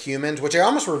had with Humans, which I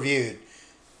almost reviewed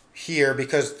here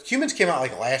because Humans came out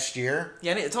last year.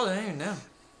 Yeah, I told you, I didn't even know.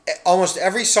 Almost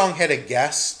every song had a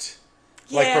guest,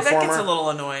 performer. That gets a little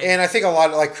annoying. And I think a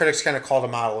lot of critics kind of called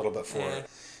them out a little bit for it.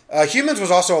 Humans was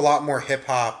also a lot more hip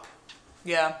hop.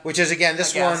 Yeah. Which is again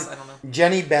this one. I don't know.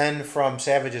 Jenny Ben from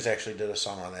Savages actually did a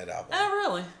song on that album. Oh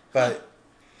really? But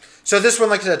so this one,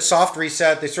 like I said, soft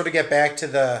reset. They sort of get back to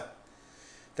the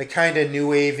kind of new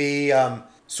wavy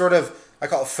sort of, I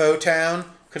call it faux town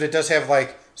because it does have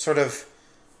sort of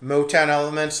Motown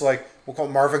elements, like we'll call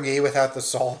it Marvin Gaye without the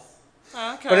soul.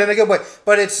 Okay. But in a good way.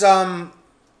 But it's like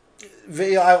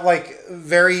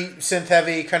very synth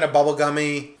heavy, kind of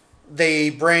bubblegummy. They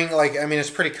bring it's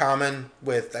pretty common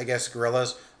with, I guess,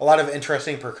 Gorillaz. A lot of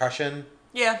interesting percussion.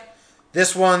 Yeah.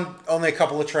 This one, only a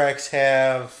couple of tracks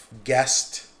have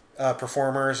guest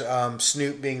performers.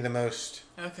 Snoop being the most.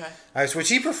 Okay. Which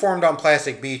he performed on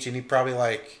Plastic Beach, and he probably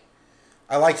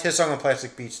I liked his song on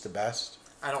Plastic Beach the best.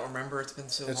 I don't remember. It's been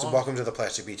so long. It's Welcome to the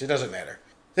Plastic Beach. It doesn't matter.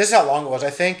 This is how long it was.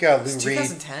 I think Lou Reed.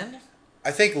 2010?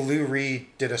 I think Lou Reed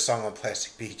did a song on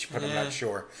Plastic Beach, but I'm not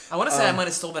sure. I want to say I might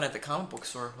have still been at the comic book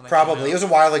store. When probably. It was a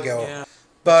while ago. Yeah.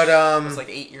 But, it was like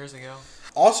 8 years ago.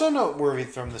 Also noteworthy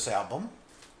from this album,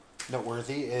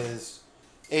 is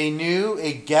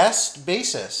a guest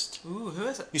bassist. Ooh, who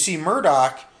is it? You see,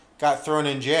 Murdoch got thrown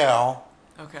in jail.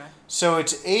 Okay. So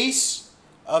it's Ace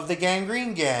of the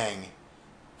Gangrene Gang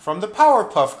from the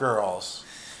Powerpuff Girls.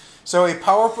 So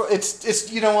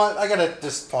it's you know what? I gotta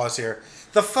just pause here.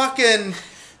 The fucking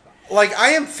I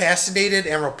am fascinated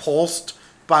and repulsed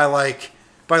by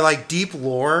deep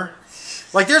lore.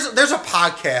 There's a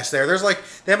podcast there.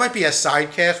 That might be a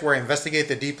side cast where I investigate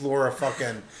the deep lore of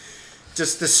fucking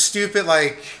just the stupid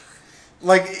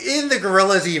in the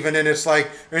Gorillaz even, and it's and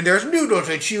there's Noodles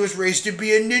and she was raised to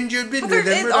be a ninja.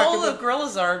 All the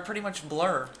Gorillaz are pretty much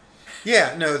Blur.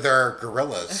 Yeah, no, they're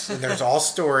Gorillaz, and there's all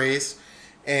stories,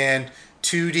 and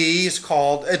 2D is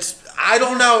called. I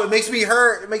don't know. It makes me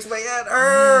hurt. It makes my head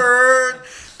hurt.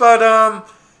 But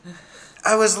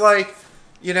I was like,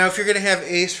 if you're gonna have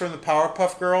Ace from the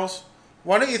Powerpuff Girls,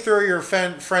 why don't you throw your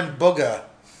friend Booga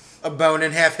a bone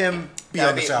and have him be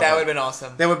on this album? That would have been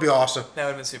awesome. That would be awesome. That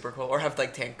would have been super cool. Or have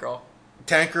Tank Girl.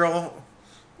 Tank Girl,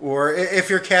 or if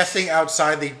you're casting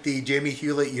outside the Jamie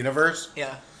Hewlett universe,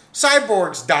 yeah,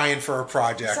 Cyborg's dying for a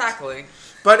project. Exactly.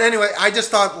 But anyway, I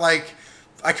just thought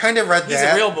I kind of read that. He's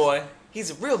a real boy.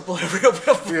 He's a real boy. Real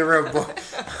boy. A real boy.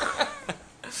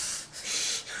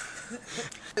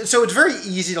 So it's very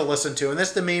easy to listen to, and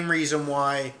that's the main reason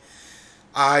why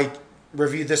I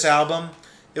reviewed this album.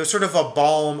 It was sort of a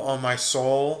balm on my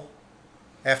soul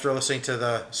after listening to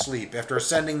the Sleep, after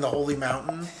ascending the holy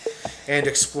mountain and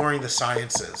exploring the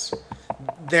sciences.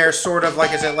 They're sort of,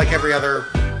 like I said, like every other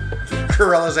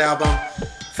Gorillaz album,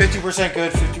 50%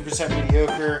 good, 50%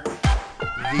 mediocre.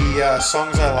 The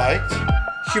songs I liked: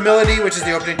 Humility, which is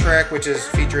the opening track, which is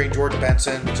featuring George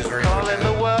Benson, which is very important.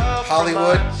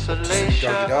 Hollywood, Snoop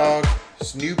Doggy Dogg,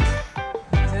 Snoop.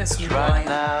 Isn't it Snoop Lion?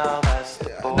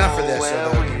 Not for this,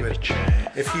 although he would.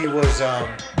 If he was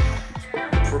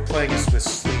playing us with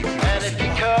Sleep,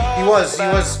 he was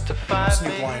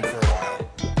Snoop Lion for a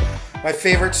while. My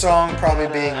favorite song probably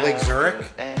being Lake Zurich,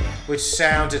 which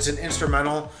it's an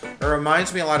instrumental. It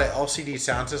reminds me a lot of LCD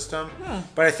Sound System,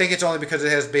 but I think it's only because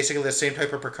it has basically the same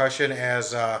type of percussion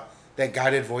as that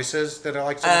Guided Voices that I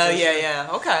like so much. Yeah,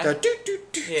 okay. The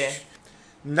doo-doo-doo. Yeah.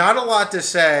 Not a lot to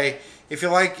say. If you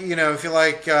like, the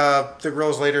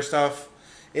Gorillaz' later stuff,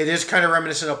 it is kind of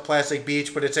reminiscent of Plastic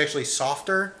Beach, but it's actually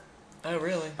softer. Oh,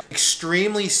 really?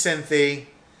 Extremely synthy.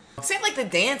 Same like the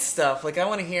dance stuff. I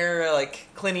want to hear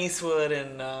Clint Eastwood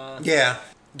and. Yeah.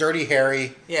 Dirty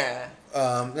Harry. Yeah.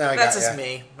 That's just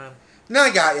me. No,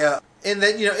 I got you. And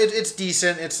then it's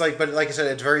decent. It's but like I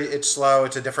said, it's slow.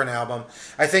 It's a different album.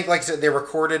 I think, like I said, they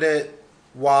recorded it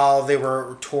while they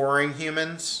were touring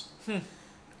Humans,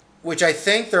 which I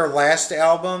think their last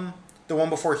album, the one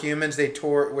before Humans, they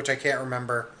toured, which I can't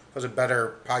remember. I was a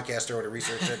better podcaster would have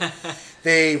researched it.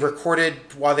 They recorded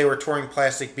while they were touring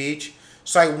Plastic Beach.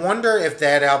 So I wonder if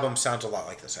that album sounds a lot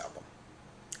like this album.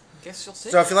 Guess you'll see.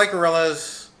 So if you like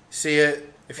Gorillaz, see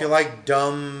it. If you like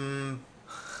dumb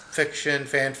fiction,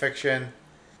 fan fiction,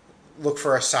 look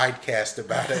for a side cast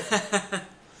about it.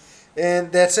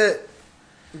 And that's it.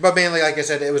 But mainly, like I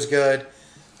said, it was good.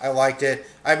 I liked it.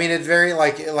 I mean, it's very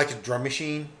like a drum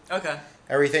machine. Okay.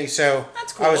 Everything. So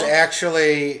that's cool. I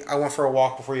went for a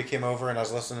walk before you came over and I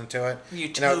was listening to it. You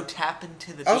tap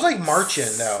into the beats. I was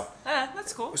marching though.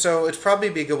 That's cool. So it's probably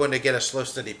be a good one to get a slow,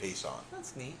 steady pace on.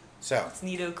 That's neat. So it's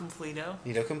Neato Completo.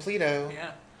 Neato Completo.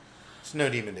 Yeah. It's No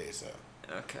Demon Days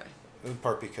though. Okay. In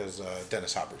part because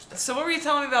Dennis Hopper's dead. So what were you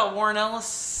telling me about Warren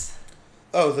Ellis?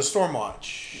 Oh, the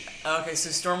Stormwatch. Okay, so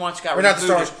Stormwatch got rebooted. Not the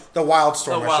Stormwatch, the Wild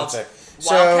Storm, I should say.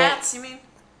 Wildcats, you mean?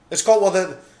 It's called,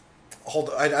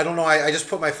 I don't know, I just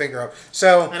put my finger up.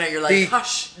 So I know, you're like,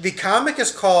 hush. The comic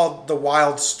is called The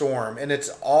Wild Storm, and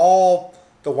it's all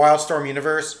the Wild Storm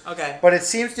universe. Okay. But it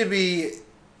seems to be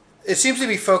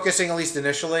focusing, at least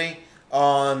initially,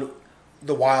 on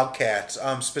the Wildcats.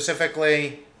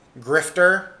 Specifically,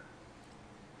 Grifter,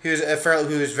 who's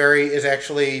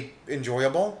actually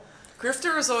enjoyable.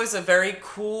 Grifter was always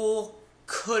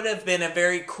could have been a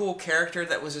very cool character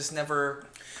that was just never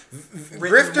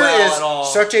Grifter well is at all.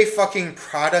 Such a fucking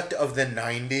product of the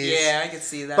 90s. Yeah, I could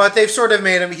see that. But they've sort of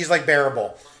made him, he's like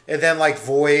bearable. And then like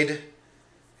Void,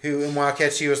 who in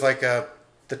Wildcats, he was like the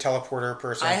teleporter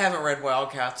person. I haven't read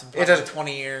Wildcats in probably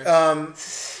 20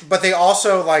 years. But they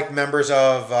also like members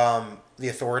of the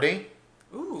Authority.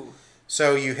 Ooh.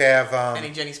 So you have...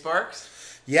 Any Jenny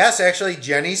Sparks? Yes, actually,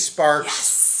 Jenny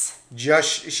Sparks. Yes!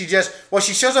 She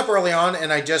shows up early on,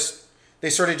 and they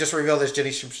sort of just revealed as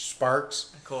Jenny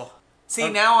Sparks. Cool. See,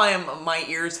 now my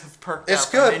ears have perked up. It's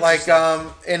good, like,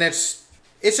 and it's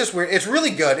just weird. It's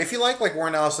really good. If you like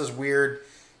Warren Ellis's weird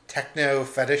techno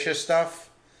fetishist stuff,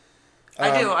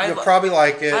 I do. You'll probably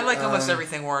like it. I like almost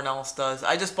everything Warren Ellis does.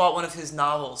 I just bought one of his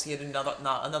novels. He had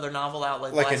another novel out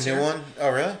like last year. A new one?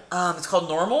 Oh, really? It's called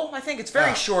Normal. I think it's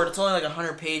very short. It's only like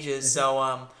 100 pages. So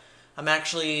I'm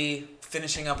actually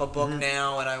finishing up a book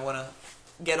now, and I want to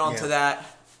get onto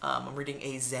that. I'm reading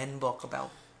a Zen book about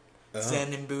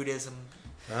Zen and Buddhism.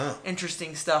 Oh.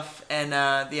 Interesting stuff. And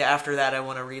after that, I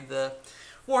want to read the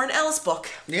Warren Ellis book.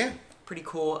 Yeah. Pretty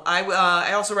cool.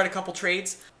 I also read a couple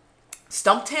trades.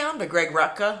 Stumptown by Greg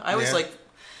Rucka.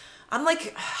 I'm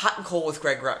like hot and cold with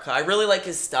Greg Rucka. I really like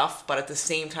his stuff, but at the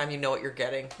same time, you know what you're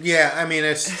getting. Yeah, I mean,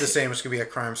 it's the same. It's going to be a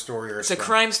crime story It's a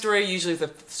crime story, usually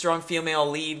with a strong female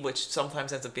lead, which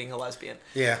sometimes ends up being a lesbian.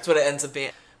 Yeah. That's what it ends up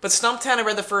being. But Stumptown, I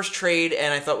read the first trade,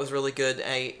 and I thought was really good.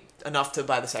 Enough to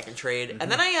buy the second trade. Mm-hmm.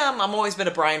 And then I'm always been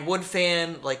a Brian Wood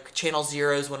fan. Like Channel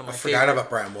Zero is one of my favorite. I forgot about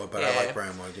Brian Wood, but I like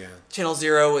Brian Wood, yeah. Channel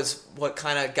Zero is what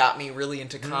kind of got me really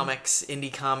into comics,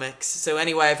 indie comics. So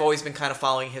anyway, I've always been kind of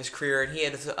following his career, and he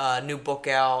had a new book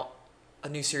out, a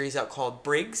new series out called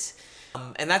Briggs.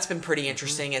 And that's been pretty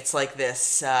interesting. It's like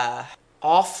this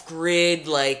off-grid,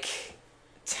 like,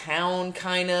 town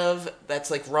kind of, that's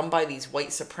like run by these white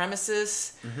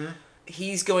supremacists. Mm-hmm.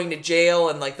 He's going to jail,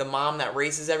 and like the mom that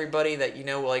raises everybody that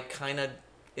like kind of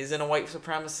isn't a white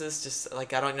supremacist, just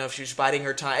like I don't know if she was biding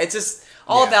her time. It's just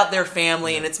all about their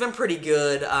family, and it's been pretty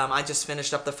good. I just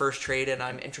finished up the first trade, and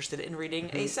I'm interested in reading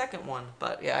a second one.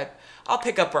 But yeah, I'll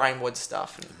pick up Brian Wood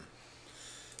stuff.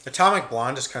 Atomic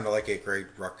Blonde is kind of like a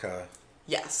great Rucka.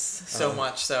 Yes, so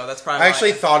much so. That's probably. I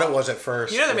actually thought it was at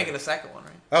first. You know they're making a second one,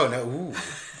 right? Oh no! Ooh.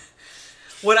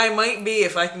 What I might be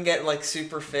if I can get like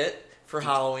super fit for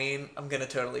Halloween, I'm gonna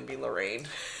totally be Lorraine.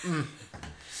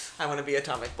 I want to be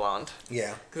Atomic Blonde.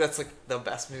 Yeah, because that's like the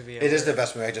best movie ever. It is the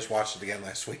best movie. I just watched it again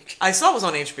last week. I saw it was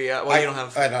on HBO. Well, you don't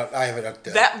have. I have it on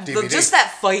DVD. Just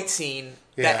that fight scene.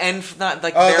 Yeah. That end, not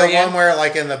like the very one end. where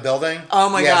like in the building. Oh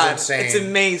my god, it's insane. It's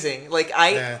amazing. Like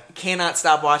I cannot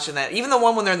stop watching that. Even the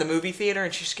one when they're in the movie theater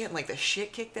and she's getting like the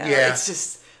shit kicked out. Yeah, it's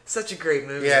just such a great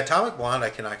movie. Yeah, Atomic Blonde, I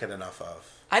cannot get enough of.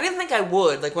 I didn't think I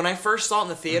would. Like when I first saw it in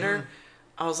the theater.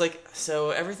 I was like, so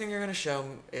everything you're going to show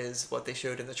is what they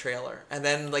showed in the trailer. And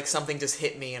then, like, something just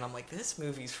hit me, and I'm like, this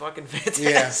movie's fucking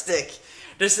fantastic.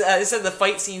 Yeah. I said the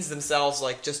fight scenes themselves,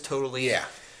 like, just totally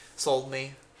sold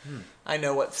me. I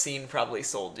know what scene probably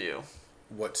sold you.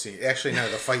 What scene? Actually, no,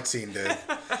 the fight scene did.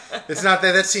 It's not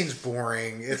that. That scene's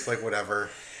boring. It's like,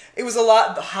 whatever. It was a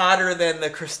lot hotter than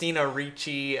the Christina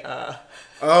Ricci...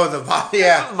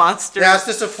 Monster. Yeah, I was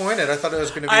disappointed. I thought it was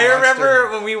going to be Monster.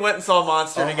 Remember when we went and saw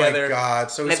Monster together. Oh my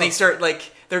god. So they start,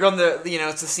 like, they're going to,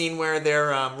 it's a scene where they're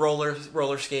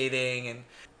roller skating, and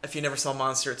if you never saw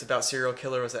Monster, it's about serial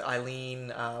killer. Was it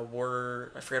Eileen I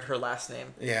forget her last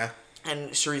name. Yeah. And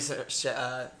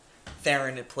Charlize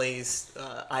Theron, it plays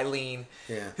Eileen,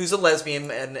 who's a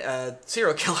lesbian and a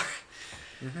serial killer.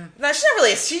 Mm-hmm. Now, she's not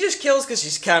really, she just kills because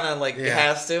she's kind of, like,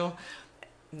 has to.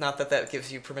 Not that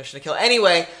gives you permission to kill.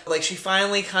 Anyway, like she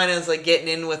finally kind of is like getting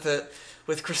in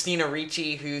with Christina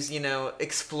Ricci, who's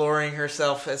exploring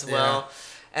herself as well,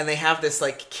 and they have this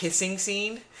like kissing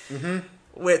scene,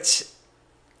 which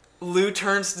Lou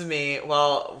turns to me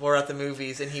while we're at the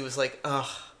movies, and he was like, "Ugh,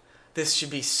 this should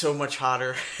be so much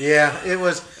hotter." Yeah, it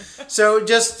was. So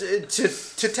just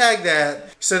to tag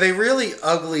that, so they really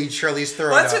ugly Charlize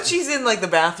Theron. Well, that's what she's in, like the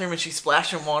bathroom, and she's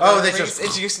splashing water. Oh, they just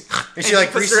and she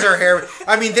like greases her hair.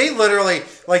 I mean, they literally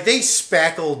they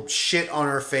spackled shit on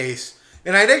her face.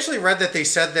 And I'd actually read that they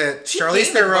said that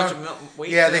Charlize Theron.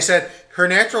 They said her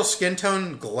natural skin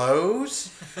tone glows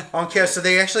on camera, so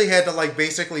they actually had to like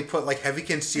basically put like heavy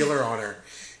concealer on her.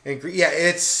 And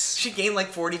she gained like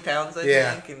 40 pounds, I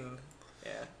think, and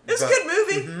it's a good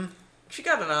movie. Mm-hmm. She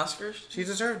got an Oscar. She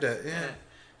deserved it, yeah.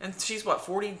 And she's,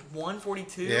 41,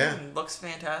 42, and looks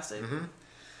fantastic. Mm-hmm.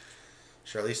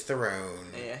 Charlize Theron.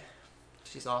 Yeah.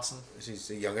 She's awesome. She's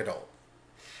a young adult.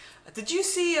 Did you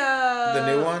see... the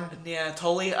new one? Yeah,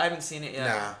 Tully. I haven't seen it yet.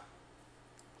 Nah.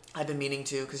 I've been meaning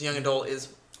to, because young adult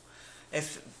is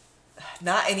if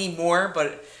not anymore,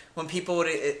 but when people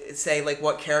would say like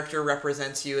what character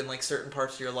represents you in like certain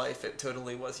parts of your life, it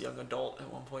totally was young adult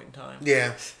at one point in time.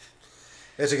 Yeah,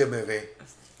 it's a good movie.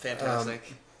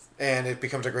 Fantastic. And it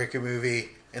becomes a great good movie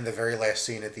in the very last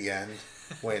scene at the end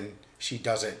when she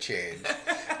doesn't change.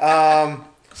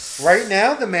 Right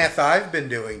now, the math I've been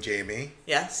doing, Jamie,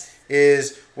 yes,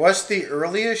 is what's the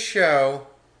earliest show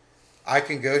I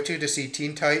can go to see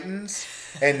Teen Titans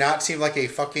and not seem like a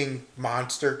fucking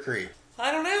monster creep?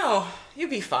 I don't know.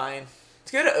 You'd be fine.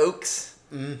 Let's go to Oaks.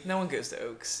 No one goes to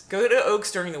Oaks. Go to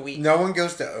Oaks during the week. No one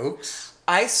goes to Oaks?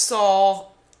 I saw...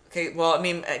 Okay, well, I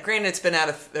mean, granted, it's been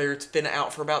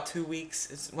out for about 2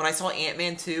 weeks. When I saw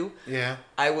Ant-Man 2, yeah,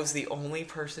 I was the only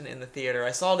person in the theater.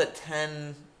 I saw it at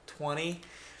 10:20,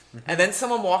 and then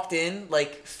someone walked in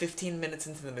like 15 minutes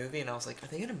into the movie, and I was like, "Are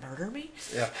they gonna murder me?"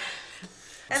 Yeah,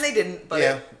 and they didn't. But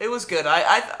yeah, it was good.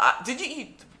 I did you?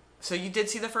 So you did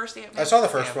see the first Ant-Man? I saw the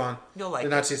first one. You'll like it.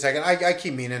 Did not see the second. I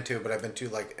keep meaning to, but I've been too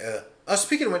like.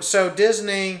 Speaking of which, so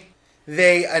Disney.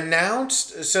 They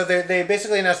announced, so they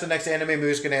basically announced the next anime movie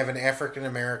is going to have an African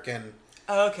American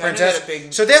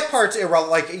princess. So that part's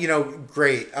like,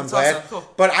 great. I'm glad. Awesome. Cool.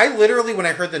 But I literally, when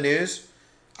I heard the news,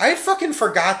 I had fucking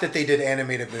forgot that they did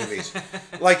animated movies.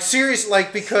 Like, serious,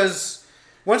 like, because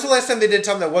when's the last time they did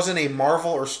something that wasn't a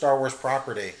Marvel or Star Wars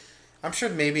property? I'm sure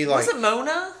maybe like... Was it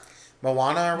Mona?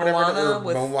 Moana or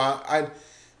whatever?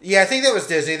 Yeah, I think that was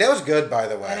Disney. That was good, by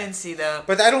the way. I didn't see that.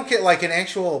 But I don't get like an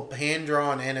actual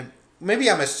hand-drawn anime.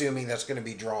 Maybe I'm assuming that's going to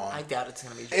be drawn. I doubt it's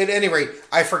going to be drawn. At any rate,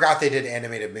 I forgot they did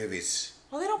animated movies.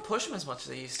 Well, they don't push them as much as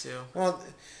they used to. Well,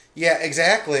 yeah,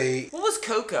 exactly. What was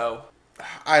Coco?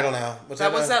 I don't know. Was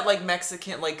that like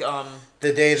Mexican, like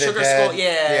The Day of the Sugar Dead? Skull?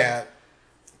 Yeah. Yeah.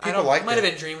 People liked it. It might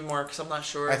have been DreamWorks. I'm not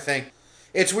sure. I think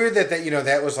it's weird that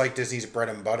that was like Disney's bread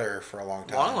and butter for a long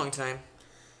time. Long time.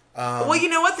 Well, you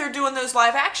know what? They're doing those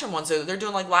live action ones. So they're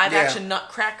doing like live action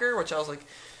Nutcracker, which I was like.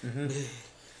 Mm-hmm.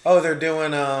 Oh, they're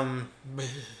doing I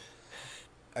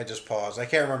just paused. I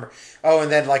can't remember. Oh,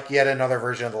 and then like yet another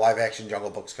version of the live action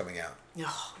Jungle Book's coming out.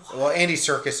 Oh, well, Andy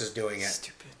Serkis is doing it.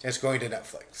 Stupid. It's going to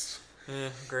Netflix.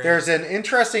 Great. There's an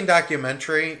interesting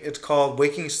documentary. It's called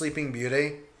Waking Sleeping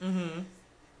Beauty. Mm-hmm.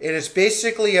 It is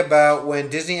basically about when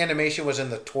Disney Animation was in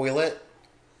the toilet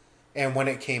and when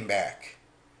it came back.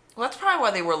 Well, that's probably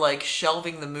why they were like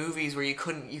shelving the movies where you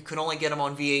could only get them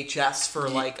on VHS for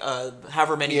like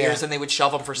however many years, and they would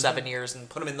shelve them for 7 years and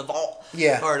put them in the vault,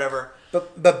 or whatever.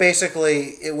 But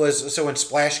basically, it was so when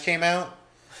Splash came out,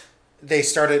 they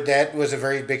started. That was a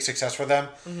very big success for them.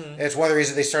 Mm-hmm. It's one of the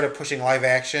reasons they started pushing live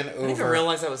action over. I didn't even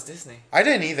realize that was Disney. I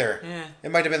didn't either. Yeah,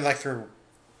 it might have been like through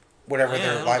whatever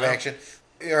their live action.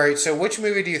 All right, so which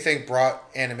movie do you think brought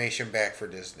animation back for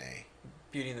Disney?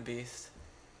 Beauty and the Beast.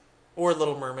 Or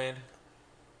Little Mermaid.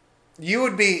 You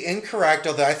would be incorrect,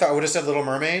 although I thought I would have said Little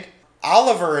Mermaid.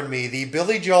 Oliver and Me, the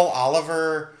Billy Joel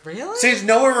Oliver. Really? See,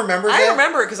 no one remembers that. I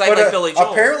remember it because I like Billy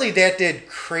Joel. Apparently that did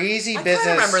crazy business.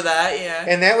 I remember that, yeah.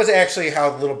 And that was actually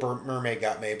how Little Mermaid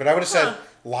got made. But I would have said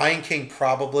Lion King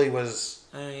probably was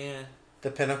the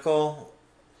pinnacle.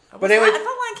 But I thought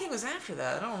Lion King was after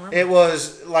that. I don't remember. It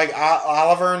was like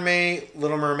Oliver and Me,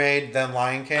 Little Mermaid, then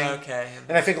Lion King. Okay.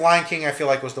 And I think Lion King, I feel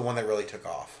like, was the one that really took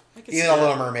off. Even though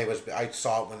Little Mermaid was, I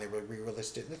saw it when they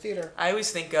re-released it in the theater. I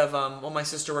always think of when my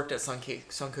sister worked at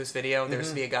Suncoast Video. There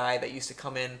used to be a guy that used to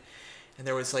come in, and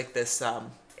there was like this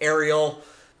aerial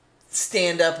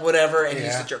stand-up, whatever, and he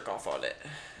used to jerk off on it.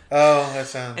 Oh, that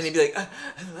sounds. And he'd be like, "I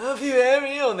love you,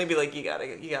 Ariel," and they'd be like, "You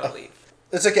gotta leave."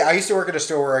 It's okay. I used to work at a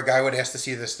store where a guy would ask to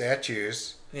see the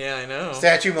statues. Yeah, I know.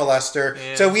 Statue molester.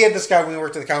 Yeah. So we had this guy when we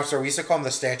worked at the comic store. We used to call him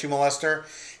the statue molester.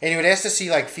 And he would ask to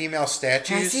see, like, female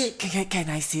statues. Can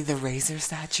I see the razor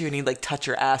statue? And he'd, like, touch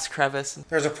her ass crevice.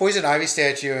 There was a Poison Ivy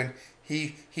statue, and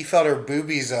he felt her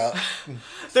boobies up.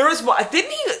 There was one.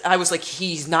 Didn't he? I was like,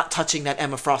 he's not touching that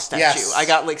Emma Frost statue. Yes. I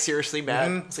got, like, seriously mad.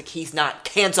 Mm-hmm. It's like, he's not.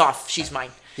 Hands off. She's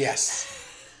mine. Yes.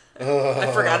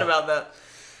 I forgot about that.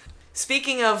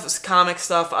 Speaking of comic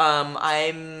stuff,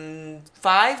 I'm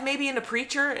 5 maybe into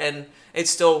Preacher, and it's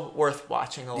still worth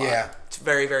watching a lot. Yeah. It's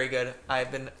very, very good.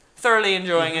 I've been thoroughly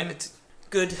enjoying it. It's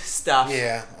good stuff.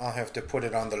 Yeah, I'll have to put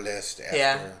it on the list after.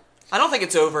 Yeah. I don't think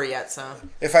it's over yet, so.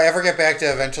 If I ever get back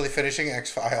to eventually finishing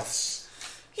X-Files.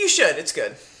 You should. It's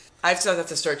good. I still have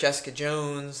to start Jessica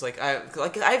Jones. I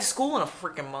have school in a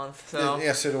freaking month, so.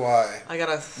 Yeah, so do I. I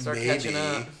gotta start catching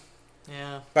up.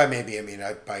 Yeah. By maybe, I mean,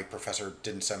 my professor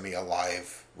didn't send me a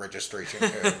live registration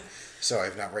code, so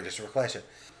I've not registered for class yet.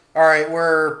 All right,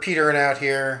 we're petering out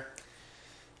here.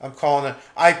 I'm calling it.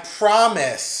 I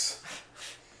promise,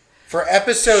 for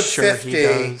episode 50. He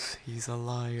does. He's a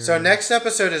liar. So next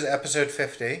episode is episode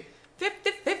 50.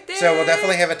 50-50. So we'll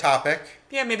definitely have a topic.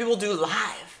 Yeah, maybe we'll do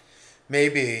live.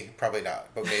 Maybe. Probably not,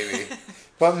 but maybe.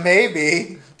 But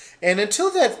maybe. And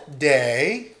until that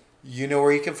day, you know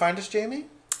where you can find us, Jamie?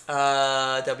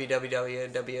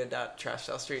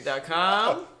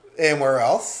 www.trashtalkstreet.com. And where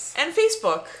else? And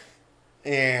Facebook.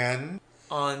 And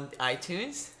on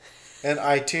iTunes. And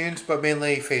iTunes, but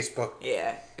mainly Facebook.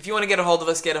 Yeah. If you want to get a hold of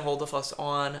us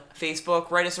on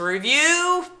Facebook. Write us a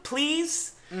review,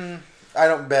 please. I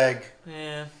don't beg.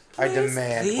 Yeah. I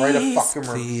demand. Write a fucking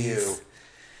review.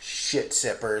 Shit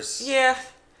sippers. Yeah.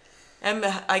 And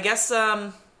I guess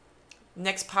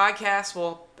next podcast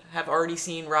we'll have already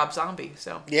seen Rob Zombie.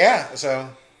 So yeah, so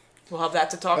we'll have that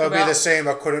to talk about. It'll be the same.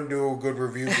 I couldn't do a good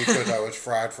review because I was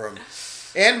fried from...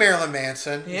 And Marilyn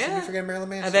Manson. Yeah. You forget Marilyn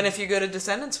Manson. And then if you go to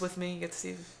Descendants with me, you get to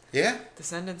see Yeah.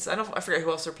 Descendants. I forget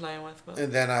who else they're playing with. But.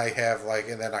 And then I have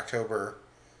and then October...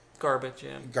 Garbage,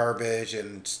 yeah. Garbage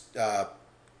and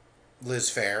Liz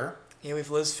Phair. Yeah, we have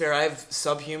Liz Phair. I have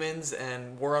Subhumans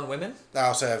and War on Women. I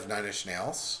also have Nine Inch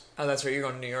Nails. Oh, that's right. You're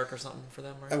going to New York or something for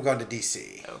them, right? I'm going to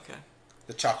D.C. Okay.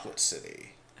 The Chocolate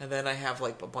City. And then I have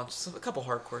a couple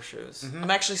hardcore shows. Mm-hmm.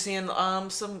 I'm actually seeing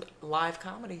some live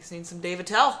comedy, seeing some Dave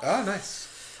Attell. Oh, nice.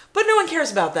 But no one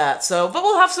cares about that, but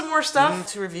we'll have some more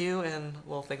stuff to review, and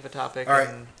we'll think of a topic. All right.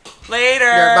 Later.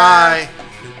 Yeah, bye.